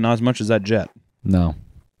 Yeah. Probably not as much as that jet, No.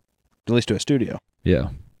 at least to a studio. Yeah.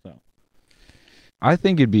 So. I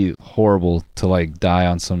think it'd be horrible to like die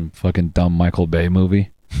on some fucking dumb Michael Bay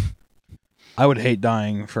movie. I would hate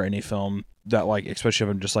dying for any film that, like, especially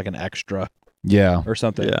if I'm just like an extra Yeah. or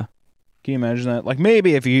something. Yeah. Can you imagine that? Like,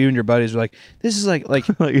 maybe if you and your buddies are like, this is like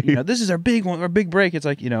you know, this is our big one, our big break. It's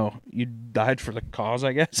like, you know, you died for the cause,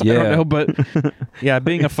 I guess. I Yeah. don't know, but yeah,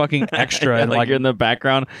 being a fucking extra and like like you're in the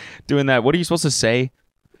background doing that. What are you supposed to say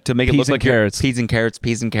to make it Peas look and like you're carrots. peas and carrots,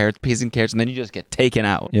 peas and carrots, peas and carrots, and then you just get taken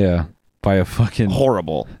out? Yeah. By a fucking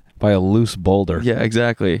Horrible. by a loose boulder. Yeah,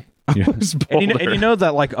 exactly. Yeah. and you know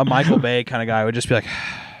that like a Michael Bay kind of guy would just be like,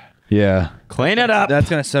 Yeah. Clean it up. that's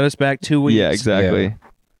gonna set us back 2 weeks. Yeah, exactly. Yeah.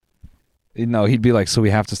 No, he'd be like, so we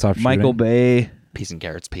have to stop shooting. Michael Bay Peas and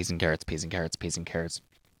carrots, peas and carrots, peas and carrots, peas and carrots.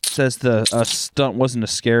 says the stunt wasn't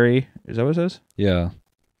as scary. Is that what it says? Yeah.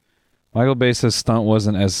 Michael Bay says this stunt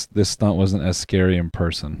wasn't as scary in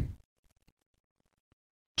person.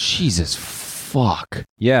 Jesus fuck.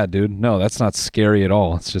 Yeah, dude. No, that's not scary at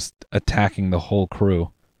all. It's just attacking the whole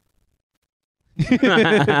crew. That's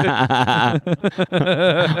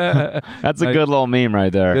a good little meme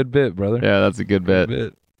right there. Good bit, brother. Yeah, that's a good bit.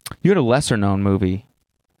 Good bit. You had a lesser known movie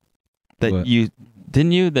that What?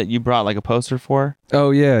 you brought like a poster for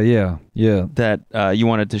Oh yeah. that you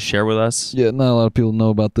wanted to share with us, Yeah, not a lot of people know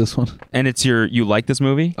about this one. and you like this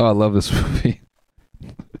movie? Oh, I love this movie.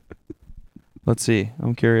 Let's see.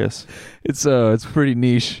 I'm curious. It's pretty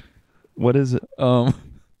niche. What is it?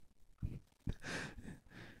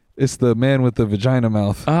 It's the man with the vagina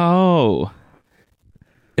mouth. Oh,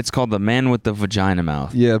 it's called The Man with the Vagina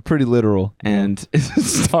Mouth, Yeah, pretty literal. and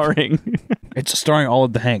it's starring It's starring all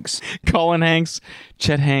of the Hanks. Colin Hanks,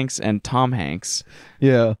 Chet Hanks, and Tom Hanks.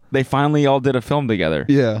 Yeah, They finally all did a film together.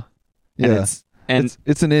 yeah, And yeah.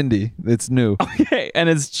 It's an indie. It's new. okay, and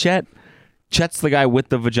it's Chet. Chet's the guy with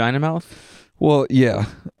the vagina mouth. Well, yeah.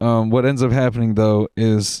 What ends up happening though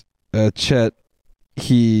is Chet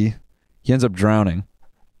he ends up drowning,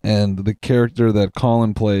 and the character that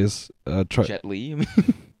Colin plays Jet Li. You mean?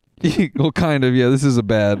 well, kind of, yeah. This is a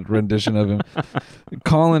bad rendition of him.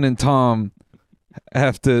 Colin and Tom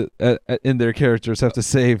have to, in their characters, have to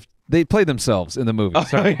save. They play themselves in the movie.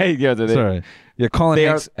 Sorry. Okay, yeah, Sorry. Yeah, Colin They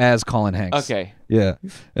Hanks as Colin Hanks. Okay. Yeah.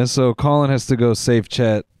 And so Colin has to go save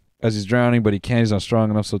Chet as he's drowning, but he can't. He's not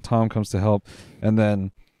strong enough, so Tom comes to help. And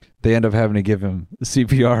then they end up having to give him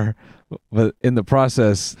CPR. But in the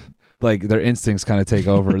process, like, their instincts kind of take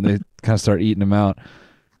over, and they kind of start eating him out.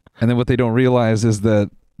 And then what they don't realize is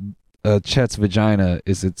that Chet's vagina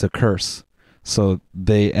it's a curse, so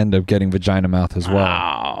they end up getting vagina mouth as well.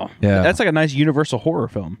 Wow. Yeah, That's like a nice universal horror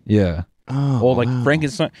film. yeah, Oh, Well, like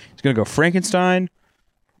Frankenstein. It's going to go Frankenstein,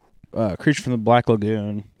 Creature from the Black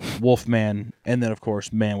Lagoon, Wolfman, and then, of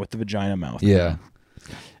course, Man with the Vagina Mouth. yeah.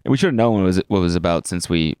 we should have known what it was about since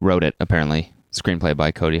we wrote it. Apparently, screenplay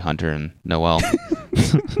by Cody Hunter and Noel.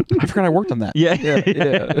 I forgot I worked on that. Yeah,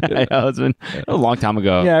 Yeah. I know, it's been a long time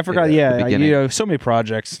ago. Yeah, I forgot. Yeah, the beginning. you know, so many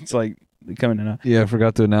projects. It's like coming in. Yeah, I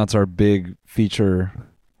forgot to announce our big feature.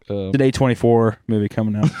 The A24 movie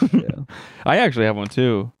coming out. I actually have one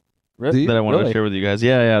too Really? that I wanted to Really? share with you guys.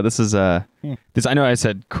 Yeah. This is this. I know I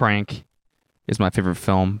said Crank is my favorite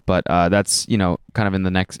film, but that's kind of in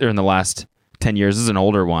the last 10 years. This is an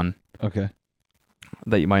older one Okay.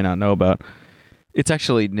 that you might not know about. It's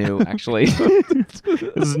actually new. Actually, this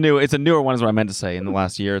is new. It's a newer one, is what I meant to say. In the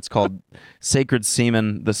last year, it's called Sacred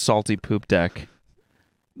Semen: The Salty Poop Deck.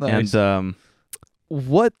 Nice. And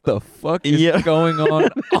what the fuck is going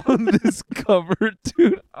on this cover,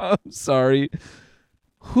 dude? I'm sorry.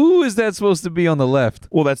 Who is that supposed to be on the left?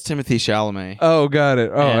 well, that's Timothy Chalamet. Oh, got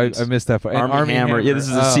it. Oh, And I missed that part. And Army Hammer. Yeah, this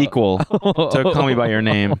is a sequel to Call Me by Your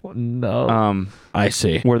Name. No. I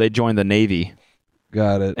see. Where they joined the Navy.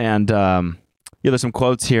 Got it. And there's some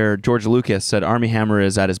quotes here. George Lucas said Army Hammer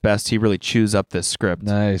is at his best. He really chews up this script.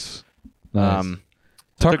 Nice.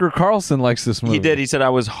 Tucker Carlson likes this movie. He did. He said I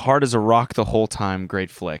was hard as a rock the whole time.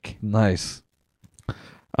 Great flick. Nice.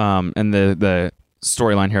 And the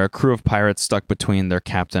storyline here: a crew of pirates stuck between their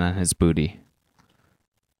captain and his booty.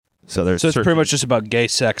 So there's it's pretty much just about gay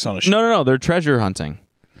sex on a ship. no. They're treasure hunting.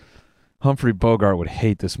 Humphrey Bogart would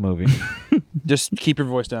hate this movie. Just keep your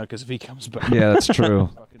voice down, because if he comes back, Yeah, that's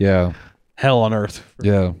true. Yeah. hell on earth.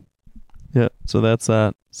 Yeah. Yeah. So that's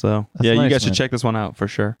that. So That's yeah, you nice, guys should man. check this one out for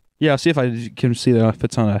sure. Yeah, I'll see if I can see that if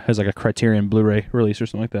it's has like a Criterion Blu-ray release or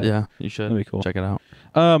something like that. Yeah, you should. That'd be cool. Check it out.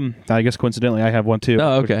 I guess coincidentally I have one too.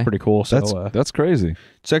 Oh, which is okay. pretty cool. So That's crazy.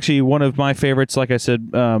 it's actually one of my favorites. Like I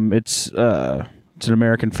said, it's an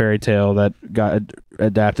American fairy tale that got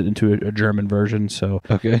adapted into a German version, so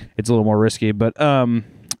Okay. it's a little more risky. But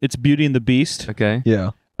it's Beauty and the Beast. Okay.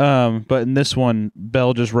 Yeah. But in this one,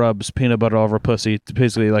 Belle just rubs peanut butter all over her pussy. It's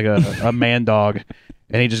basically like a man dog,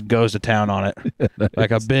 and he just goes to town on it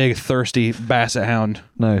like a big thirsty basset hound.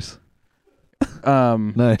 Nice.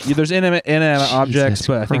 Nice. Yeah, there's inanimate objects,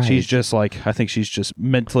 but I think she's Christ. just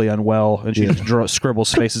mentally unwell, and she just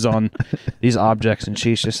scribbles faces on these objects, and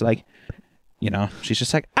she's just like, she's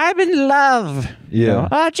just like, I'm in love. Yeah.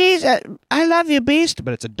 Oh, jeez, I love you, Beast.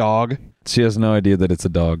 But it's a dog. She has no idea that it's a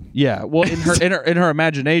dog. Yeah. Well, in her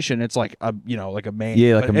imagination, it's like a like a man.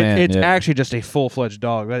 Yeah, like But a man, It's yeah. actually just a full-fledged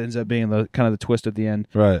dog. That ends up being the kind of the twist at the end.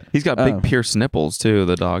 Right. He's got big pierced nipples too.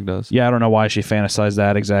 The dog does. Yeah, I don't know why she fantasized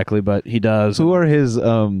that exactly, but he does. Who are his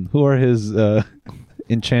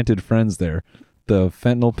enchanted friends there? The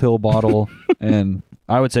fentanyl pill bottle and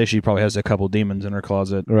I would say she probably has a couple demons in her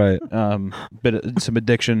closet. right. Some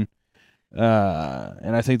addiction.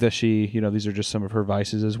 And I think that she, these are just some of her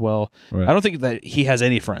vices as well. Right. I don't think that he has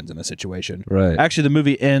any friends in this situation. Right. Actually, the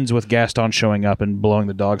movie ends with Gaston showing up and blowing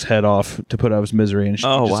the dog's head off to put out his misery, and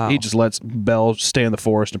he just lets Belle stay in the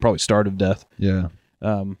forest and probably starve to death. Yeah.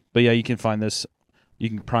 But yeah, you can find this. You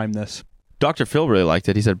can prime this. Dr. Phil really liked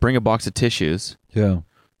it. He said, "Bring a box of tissues." Yeah.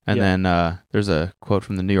 And then there's a quote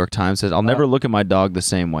from the New York Times that says, "I'll never look at my dog the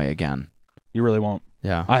same way again." You really won't.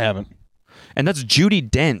 Yeah. I haven't. And that's Judi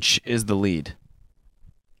Dench is the lead.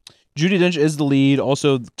 Judi Dench is the lead.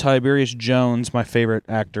 Also, Tiberius Jones, my favorite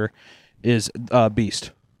actor, is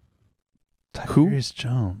Beast. Tiberius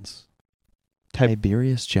Jones.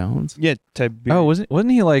 Tiberius Jones? Yeah, Oh,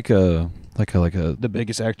 wasn't he like a the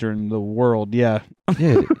biggest actor in the world. Yeah,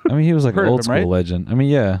 yeah? I mean, he was like an Heard of old him, school right? legend. I mean,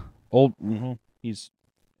 yeah. old. He's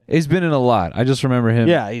been in a lot. I just remember him.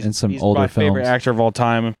 He's in some he's older my films. favorite actor of all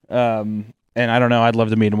time. And I don't know. I'd love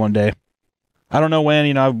to meet him one day. I don't know when.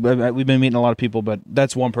 We've been meeting a lot of people, but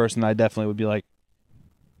that's one person I definitely would be like.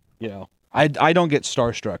 I don't get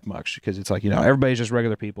starstruck much because it's like everybody's just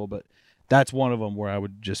regular people, but that's one of them where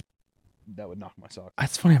that would knock my socks.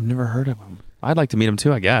 That's funny. I've never heard of him. I'd like to meet him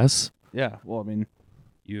too, I guess. Yeah. Well, I mean,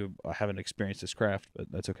 you haven't experienced this craft, but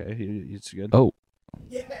that's okay. It's good. Oh.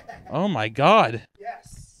 Oh my God.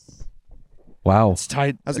 Wow. It's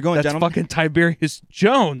tight. How's it going, that's gentlemen? fucking Tiberius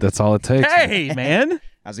Jones. That's all it takes. Hey, man.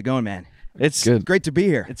 How's it going, man? It's Good. Great to be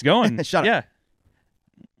here. It's going. Shut yeah.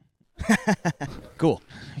 Cool.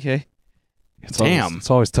 Okay. It's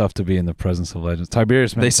always tough to be in the presence of legends.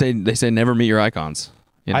 Tiberius, man. They say never meet your icons.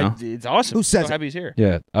 You know? It's awesome. Who says so it? happy he's here.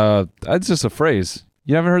 Yeah. That's just a phrase.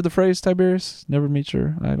 You haven't heard the phrase, Tiberius? Never meet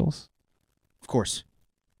your idols? Of course.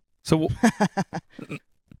 So,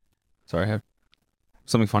 sorry, I have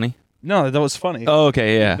something funny. No, that was funny. Oh,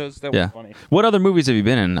 okay, yeah, That yeah. was funny. What other movies have you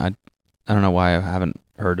been in? I don't know why I haven't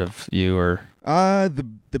heard of you or.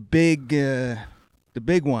 The big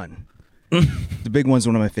one. The big one's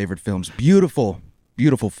one of my favorite films. Beautiful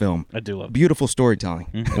film. I do love Beautiful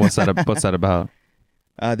storytelling. What's that? What's that about?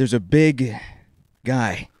 There's a big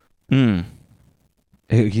guy. Mm.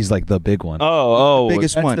 He's like the big one. Oh,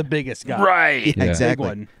 Biggest That's one. the biggest guy. right. Yeah, Yeah. exactly.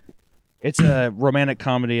 Big one. It's a romantic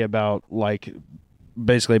comedy about like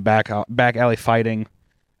basically back alley fighting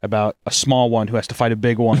about a small one who has to fight a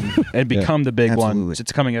big one and become the big one. Absolutely. So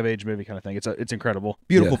it's a coming of age movie kind of thing. It's incredible.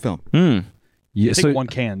 Beautiful Yeah. film. Hmm. Yeah, I think one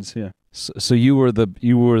cans. Yeah. so you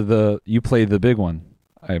played the big one.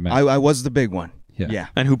 I imagine. I was the big one. Yeah. Yeah.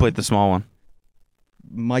 And who played the small one?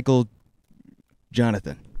 Michael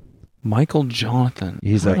Jonathan. Michael Jonathan.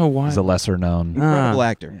 He's I don't know why. he's a lesser known. Incredible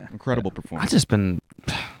actor. Yeah. Incredible I've performance. just been.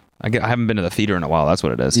 I haven't been to the theater in a while. That's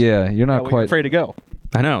what it is. Yeah, you're not Well, you're quite. afraid to go.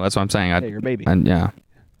 I know. That's what I'm saying. Yeah, you're a baby. Yeah.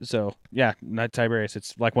 So yeah, not Tiberius.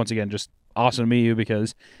 It's like once again just awesome to meet you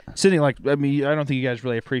because Sydney, like I mean, I don't think you guys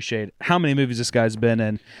really appreciate how many movies this guy's been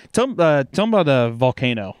in. Tell him about the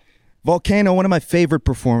Volcano. Volcano, one of my favorite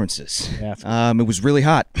performances. Yeah, It was really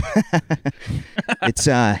hot. It's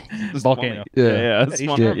Volcano. Yeah, It's Yeah,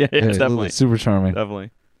 funny. yeah, yeah, yeah, definitely. super charming. Definitely.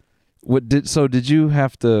 Did you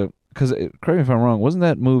have to? Because correct me if I'm wrong. Wasn't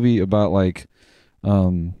that movie about like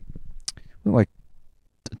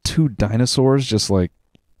two dinosaurs just like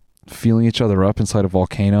feeling each other up inside a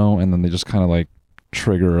volcano, and then they just kind of like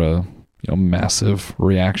trigger a massive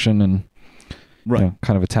reaction and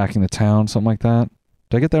kind of attacking the town, something like that?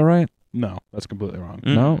 Did I get that right? No, that's completely wrong.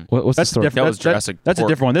 No. What's the story? That was Jurassic That's a Park.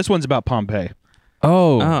 different one. This one's about Pompeii.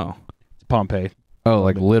 Oh, Pompeii.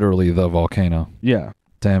 like literally the volcano. Yeah,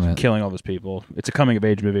 Damn it. killing all those people. It's a coming of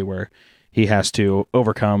age movie where he has to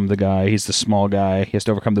overcome the guy. He's the small guy. He has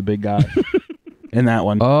to overcome the big guy. In that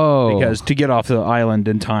one. Oh, Because to get off the island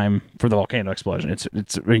in time for the volcano explosion,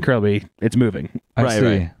 it's incredibly moving. I Right, see.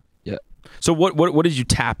 right. So what did you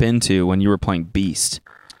tap into when you were playing Beast?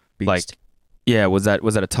 Beast. Like, yeah, was that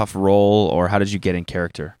a tough role, or how did you get in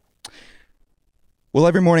character? Well,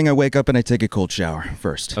 every morning I wake up and I take a cold shower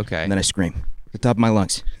first. Okay. And then I scream at the top of my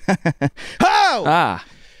lungs. Oh! Ah,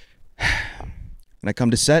 And I come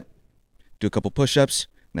to set, do a couple push-ups,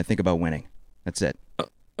 and I think about winning. That's it.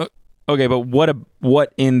 okay, but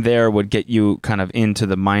what in there would get you kind of into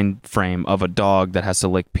the mind frame of a dog that has to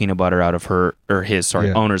lick peanut butter out of his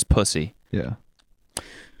Yeah. owner's pussy? Yeah.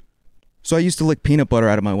 So I used to lick peanut butter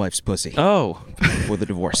out of my wife's pussy Oh, before the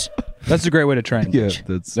divorce. That's a great way to train. Yeah.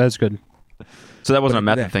 That's That's good. so that wasn't a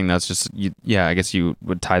method Yeah. thing. That's just you. Yeah, I guess you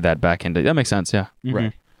would tie that back into. That makes sense. Yeah.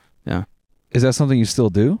 Right. Yeah. Is that something you still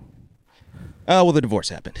do? Oh, well, the divorce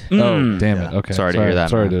happened. Oh, damn it. Yeah. Okay. Sorry to hear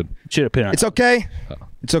that, Sorry, man. dude. Should have put on. It's okay.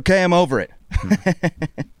 It's okay. I'm over it.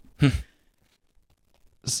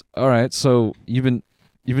 All right. So you've been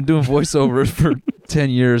doing voiceovers for 10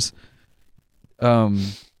 years.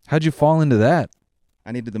 How'd you fall into that?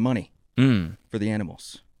 I needed the money Mm. for the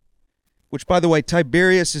animals. Which, by the way,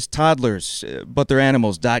 Tiberius is toddlers,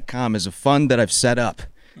 buttheranimals.com is a fund that I've set up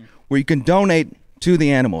where you can donate to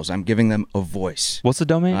the animals. I'm giving them a voice. What's the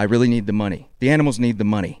domain? I really need the money. The animals need the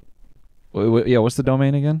money. Yeah. What's the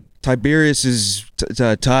domain again? Tiberius is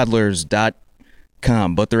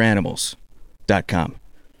toddlers.com, buttheranimals.com.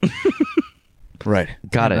 Right.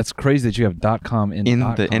 Got it. That's crazy that you have .com in in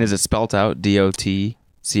 .com. the and is it spelled out DOTCOM?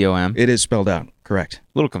 It is spelled out. Correct. A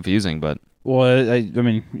little confusing, but Well, I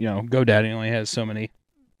mean, GoDaddy only has so many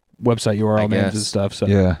website URL names and guess. stuff. So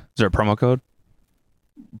Yeah. is there a promo code?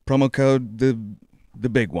 Promo code the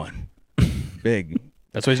big one. Big.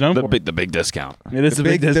 that's what he's known for. The big discount. It is The a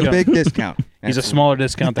big discount. The big discount. He's a Absolutely. smaller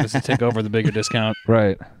discount that has to take over the bigger discount,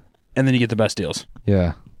 Right. and then you get the best deals.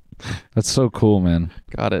 Yeah. That's so cool, man.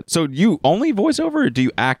 Got it. So you only voiceover, or do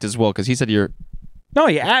you act as well? Because he said you're. No,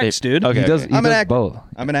 he acts, dude. Okay. He does. I'm an actor. both.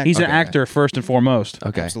 I'm an actor. He's an Okay. actor first and foremost.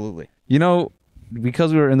 Okay. Absolutely.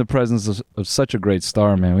 Because we were in the presence of such a great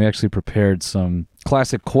star, man, we actually prepared some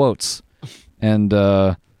classic quotes. And,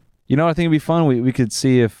 I think it'd be fun. We could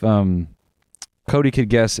see if Cody could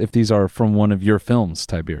guess if these are from one of your films,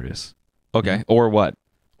 Tiberius. Okay. Or what?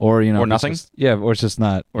 Or, Or if it's nothing? just- yeah, or it's just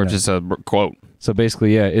not. Or just a quote? So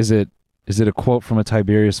basically, yeah, is it a quote from a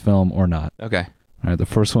Tiberius film or not? Okay. All right, the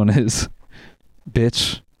first one is,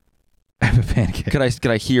 bitch, I have a pancake. Could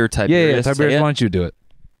I hear Yeah, Tiberius? say Tiberius, it? why don't you do it?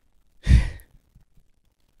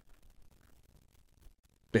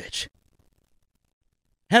 Bitch.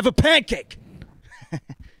 Have a pancake.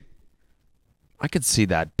 I could see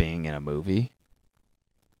that being in a movie.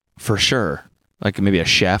 For sure. Like maybe a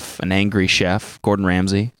chef, an angry chef, Gordon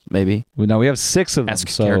Ramsay, maybe. Now we have 6 of them. Esque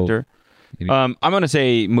So character. I'm gonna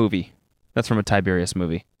say movie. That's from a Tiberius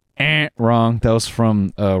movie. Wrong. That was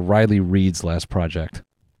from Riley Reid's last project.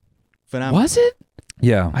 Phenomenal. Was it?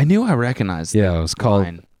 Yeah. I knew I recognized. Yeah, it was called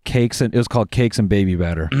line. Cakes and Baby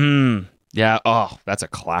Batter. Yeah. Oh, that's a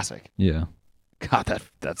classic. Yeah. God,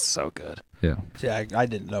 that's so good. Yeah. See, I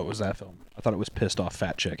didn't know it was that film. I thought it was Pissed Off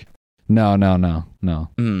Fat Chick. No.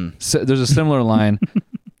 Mm. So, there's a similar line.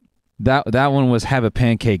 That one was "Have a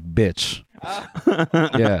pancake, bitch."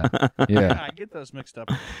 Yeah. I get those mixed up.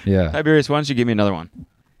 Yeah. Tiberius, why don't you give me another one?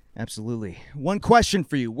 Absolutely. One question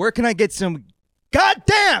for you. Where can I get some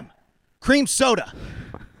goddamn cream soda?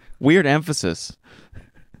 Weird emphasis.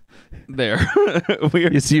 There.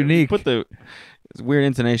 Weird. It's unique. Put the it's weird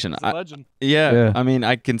intonation. Legend. Yeah. I mean,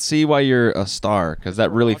 I can see why you're a star because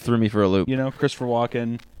that really threw me for a loop. You know, Christopher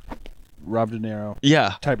Walken, Rob De Niro,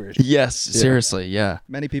 Yeah. Tiberius. Yes. Seriously. Yeah.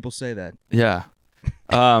 Many people say that. Yeah.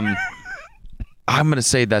 I'm gonna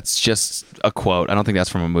say that's just a quote. I don't think that's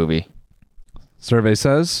from a movie. Survey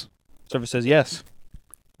says. Surface says yes.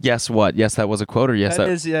 Yes. What? Yes, that was a quote, or yes, that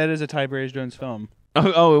is a Tiberius Jones film.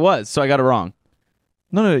 Oh, it was. So I got it wrong.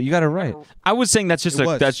 No, you got it right. I was saying that's just It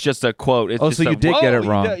was. that's just a quote. It's Oh, just so you a- did get it you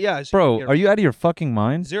wrong. yeah, Bro, are you out of your fucking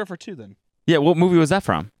mind? 0 for 2 then? Yeah. What movie was that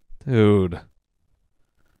from? Dude.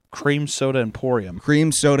 Cream Soda Emporium.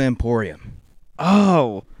 Cream Soda Emporium.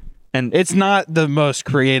 Oh. And It's not the most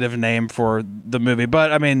creative name for the movie,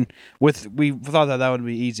 but I mean, we thought that would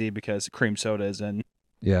be easy because cream soda is in.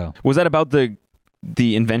 Yeah. was that about the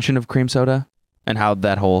invention of cream soda and how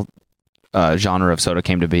that whole genre of soda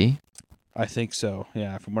came to be? I think so.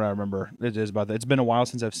 Yeah, from what I remember, it is about that. It's been a while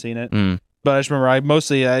since I've seen it, Mm. but I just remember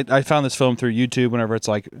I found this film through YouTube. Whenever it's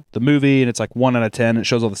like the movie and it's like 1 out of 10, it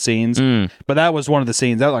shows all the scenes. Mm. But that was one of the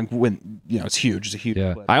scenes that like when it's huge. It's a huge.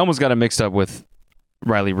 Yeah. clip. I almost got it mixed up with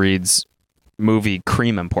Riley Reid's movie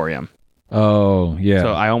Cream Emporium. Oh, yeah.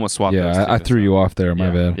 So I almost swapped. those yeah, two, I threw so- you off there. My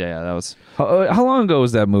yeah, bad. Yeah, that was. How long ago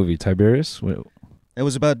was that movie, Tiberius? It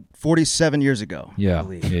was about 47 years ago. I Yeah.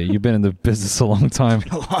 believe. Yeah, you've been in the business a long time.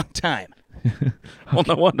 A long time. Well,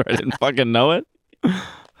 no wonder I didn't fucking know it.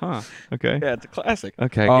 Huh. Okay. Yeah, it's a classic.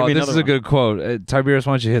 Okay. Oh, give me this another is a one. good quote. Tiberius,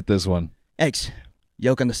 why don't you hit this one? Eggs.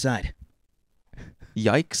 Yolk on the side.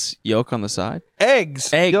 Yikes! Yolk on the side.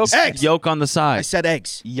 Eggs. Eggs. Yolks. Eggs. Yolk on the I side. said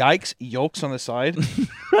eggs. Yikes. Yolks on the side.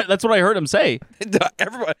 That's what I heard him say.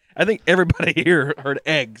 Everybody, I think everybody here heard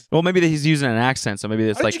eggs. Well, maybe that he's using an accent, so maybe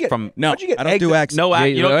it's How did like you get- from No, How'd you get I don't eggs do at- accents. no. Hey,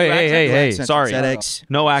 You don't do hey, accents? hey, hey. Accents. Sorry. Said eggs.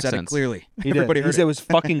 No Said it accents. clearly. He Everybody did. heard It it. was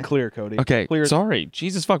fucking clear, Cody. Okay. Clear. Sorry.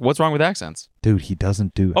 Jesus fuck. What's wrong with accents? Dude, he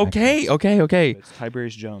doesn't do Okay. Okay. It's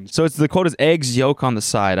Tiberius Jones. So it's the quote is eggs yolk on the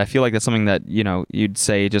side. I feel like that's something that you'd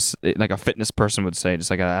say just like a fitness person would say, just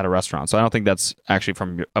like at a restaurant. So I don't think that's actually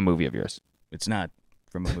from a movie of yours. It's not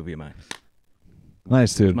from a movie of mine.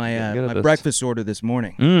 Nice, dude. My Good at my this. breakfast order this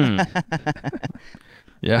morning.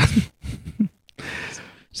 Yeah.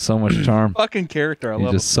 So much charm. Fucking character. I He's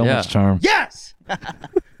love just him. so Yeah. much charm. Yes.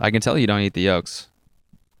 I can tell you don't eat the yolks.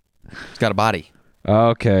 He's got a body.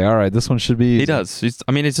 Okay, all right. This one should be. He does. It's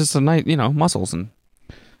just a nice, muscles and.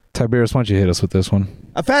 Tiberius, why don't you hit us with this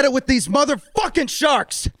one? I've had it with these motherfucking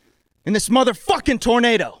sharks in this motherfucking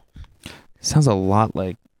tornado. Sounds a lot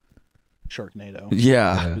like. Sharknado.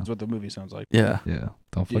 Yeah. Yeah. That's what the movie sounds like. Yeah. Yeah.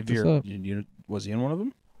 Don't fuck If this you're, up. was he in one of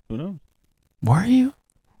them? Who knows? Were you?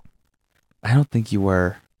 I don't think you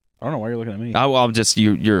were. I don't know why you're looking at me. I'm just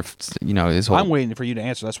you're his whole. I'm waiting for you to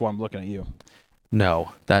answer. That's why I'm looking at you.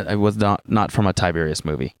 No, that I was not from a Tiberius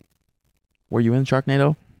movie. Were you in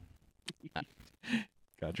Sharknado?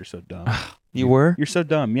 God, you're so dumb. You were. You're so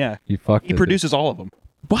dumb. Yeah. You fucked He it. produces all of them.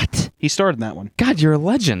 What? He starred in that one. God, you're a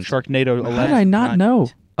legend. Sharknado How 11. did I not Not know?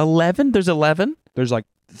 yet. 11? There's 11. There's like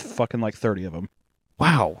fucking like 30 of them.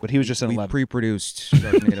 Wow. But he was just in We 11. pre-produced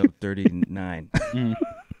Sharknado 39. Mm.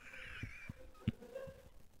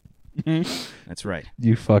 That's right.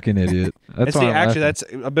 You fucking idiot. That's It's why I'm actually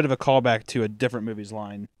laughing. that's a bit of a callback to a different movie's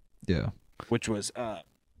line, Yeah. which was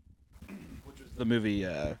the movie.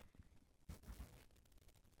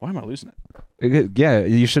 Why am I losing it? Yeah,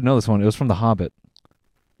 you should know this one. It was from The Hobbit.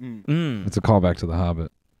 Mm. It's a callback to The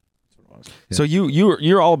Hobbit. That's what it was. So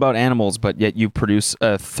you're all about animals, but yet you produce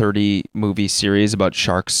a 30 movie series about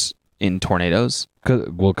sharks in tornadoes.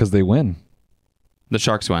 Because they win. The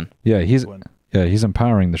sharks win. Yeah, he's When-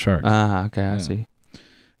 empowering the shark. Ah, okay, I Yeah. see.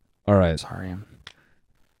 All right, Sorry.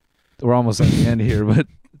 we're almost at the end here, but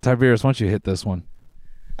Tiberius, why don't you hit this one?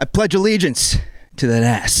 I pledge allegiance to that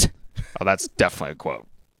ass. Oh, that's definitely a quote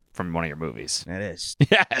from one of your movies. That is.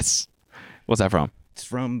 Yes. What's that from? It's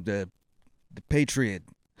from the Patriot.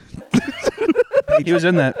 He was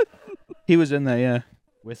in that. He was in that. Yeah.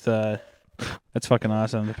 With that's fucking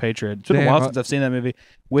awesome. The Patriot. It's been a Damn, while since I've seen that movie.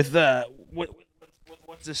 With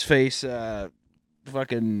what's his face?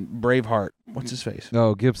 Fucking Braveheart. What's his face?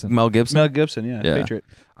 Oh, Gibson. Mel Gibson. Mel Gibson. Yeah. Yeah. Patriot.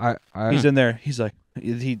 I He's in there. He's like,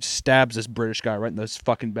 he stabs this British guy right in the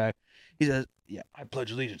fucking back. He says, "Yeah, I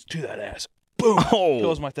pledge allegiance to that ass." boom,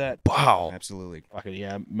 kills him like that. Wow. Absolutely. Fucking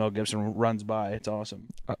yeah, Mel Gibson runs by. It's awesome.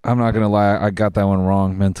 I'm not gonna lie, I got that one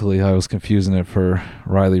wrong mentally. I was confusing it for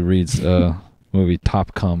Riley Reid's movie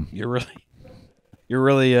Top Cum. You're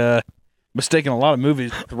really mistaking a lot of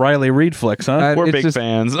movies with Riley Reid flicks, huh? We're It's big just-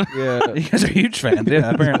 fans. Yeah. You guys are huge fans,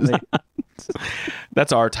 yeah, apparently.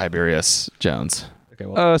 That's our Tiberius Jones. Okay,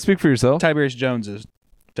 well, Speak for yourself. Tiberius Jones is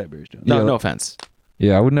Tiberius Jones. No, Yeah. no offense.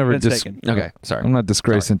 Yeah, I would never. Vince taken. Okay, sorry. I'm not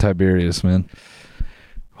disgracing Tiberius, man.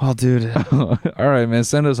 Well, dude. All right, man.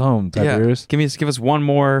 Send us home, Tiberius. Give us one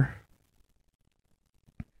more.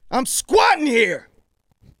 I'm squatting here.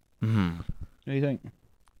 Mm. What do you think?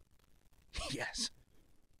 Yes.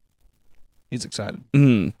 He's excited.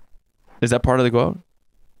 Mm. Is that part of the quote?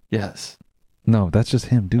 Yes. No, that's just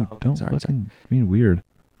him, dude. Oh, Don't sorry. fucking be weird.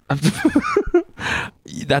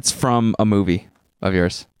 That's from a movie of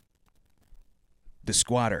yours. The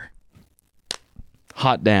Squatter.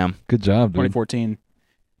 Hot damn. Good job, dude. 2014.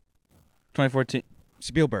 2014.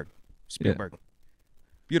 Spielberg.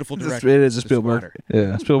 Beautiful It director. is a The Spielberg. Squatter.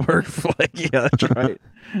 Yeah. Spielberg flick. Yeah, that's right.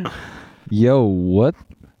 Yo, what?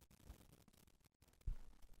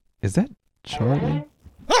 Is that Charlie?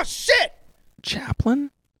 Oh shit!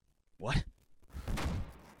 Chaplin? What?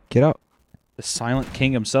 Get out! The Silent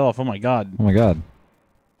King himself. Oh my God. Oh my god!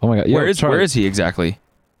 Oh my god! Yo, Where is he exactly?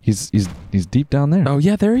 He's deep down there. Oh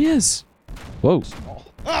yeah, there he is. Whoa!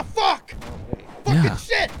 Oh fuck! Yeah. Fucking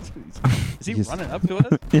shit! Is he He's- running up to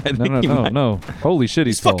us? Yeah, I No, think he no, no, might. no! Holy shit!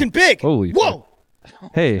 He's He's fucking big. Holy Whoa!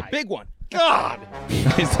 Hey! Big one. God.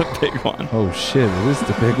 He's the big one. Oh shit! It is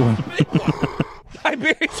the big one.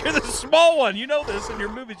 Tiberius, you're the small one. You know this in your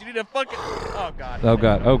movies. You need to fucking. Oh God. Oh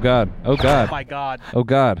god! Oh god! Oh Oh god! my God. Oh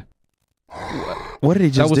god! What did he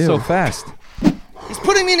That just was do? so fast. He's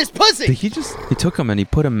putting me in his Did pussy. he just? He took him and he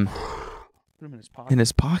put him Put him in his pocket. in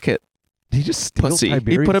his pocket Did he just steal pussy. He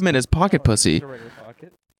Tiberius? put him in his pocket pussy. A regular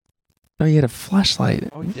pocket. No, he had a flashlight.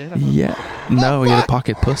 Oh, he did. Yeah. No, he had a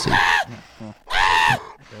pocket pussy.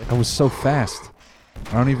 That was so fast.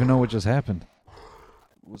 I don't even know what just happened.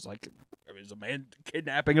 It was like. It was a man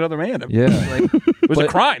kidnapping another man. Yeah. Like, it was a But-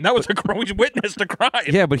 crime. That was a crime. We witnessed a crime.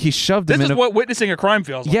 Yeah, but he shoved him This in is a. what witnessing a crime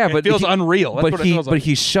feels like. Yeah, It but feels he- unreal. That's but what it he feels like.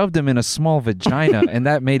 shoved him in a small vagina, and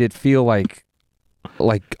that made it feel like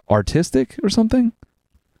artistic or something.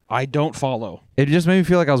 I don't follow. It just made me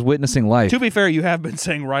feel like I was witnessing life. To be fair, you have been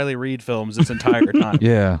saying Riley Reid films this entire time.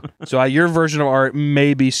 Yeah, So your version of art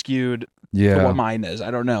may be skewed to yeah. what mine is.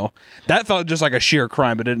 I don't know. That felt just like a sheer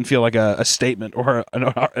crime, but it didn't feel like a statement or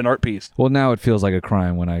an art piece. Well, now it feels like a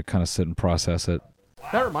crime when I kind of sit and process it.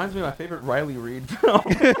 That reminds me of my favorite Riley Reid film.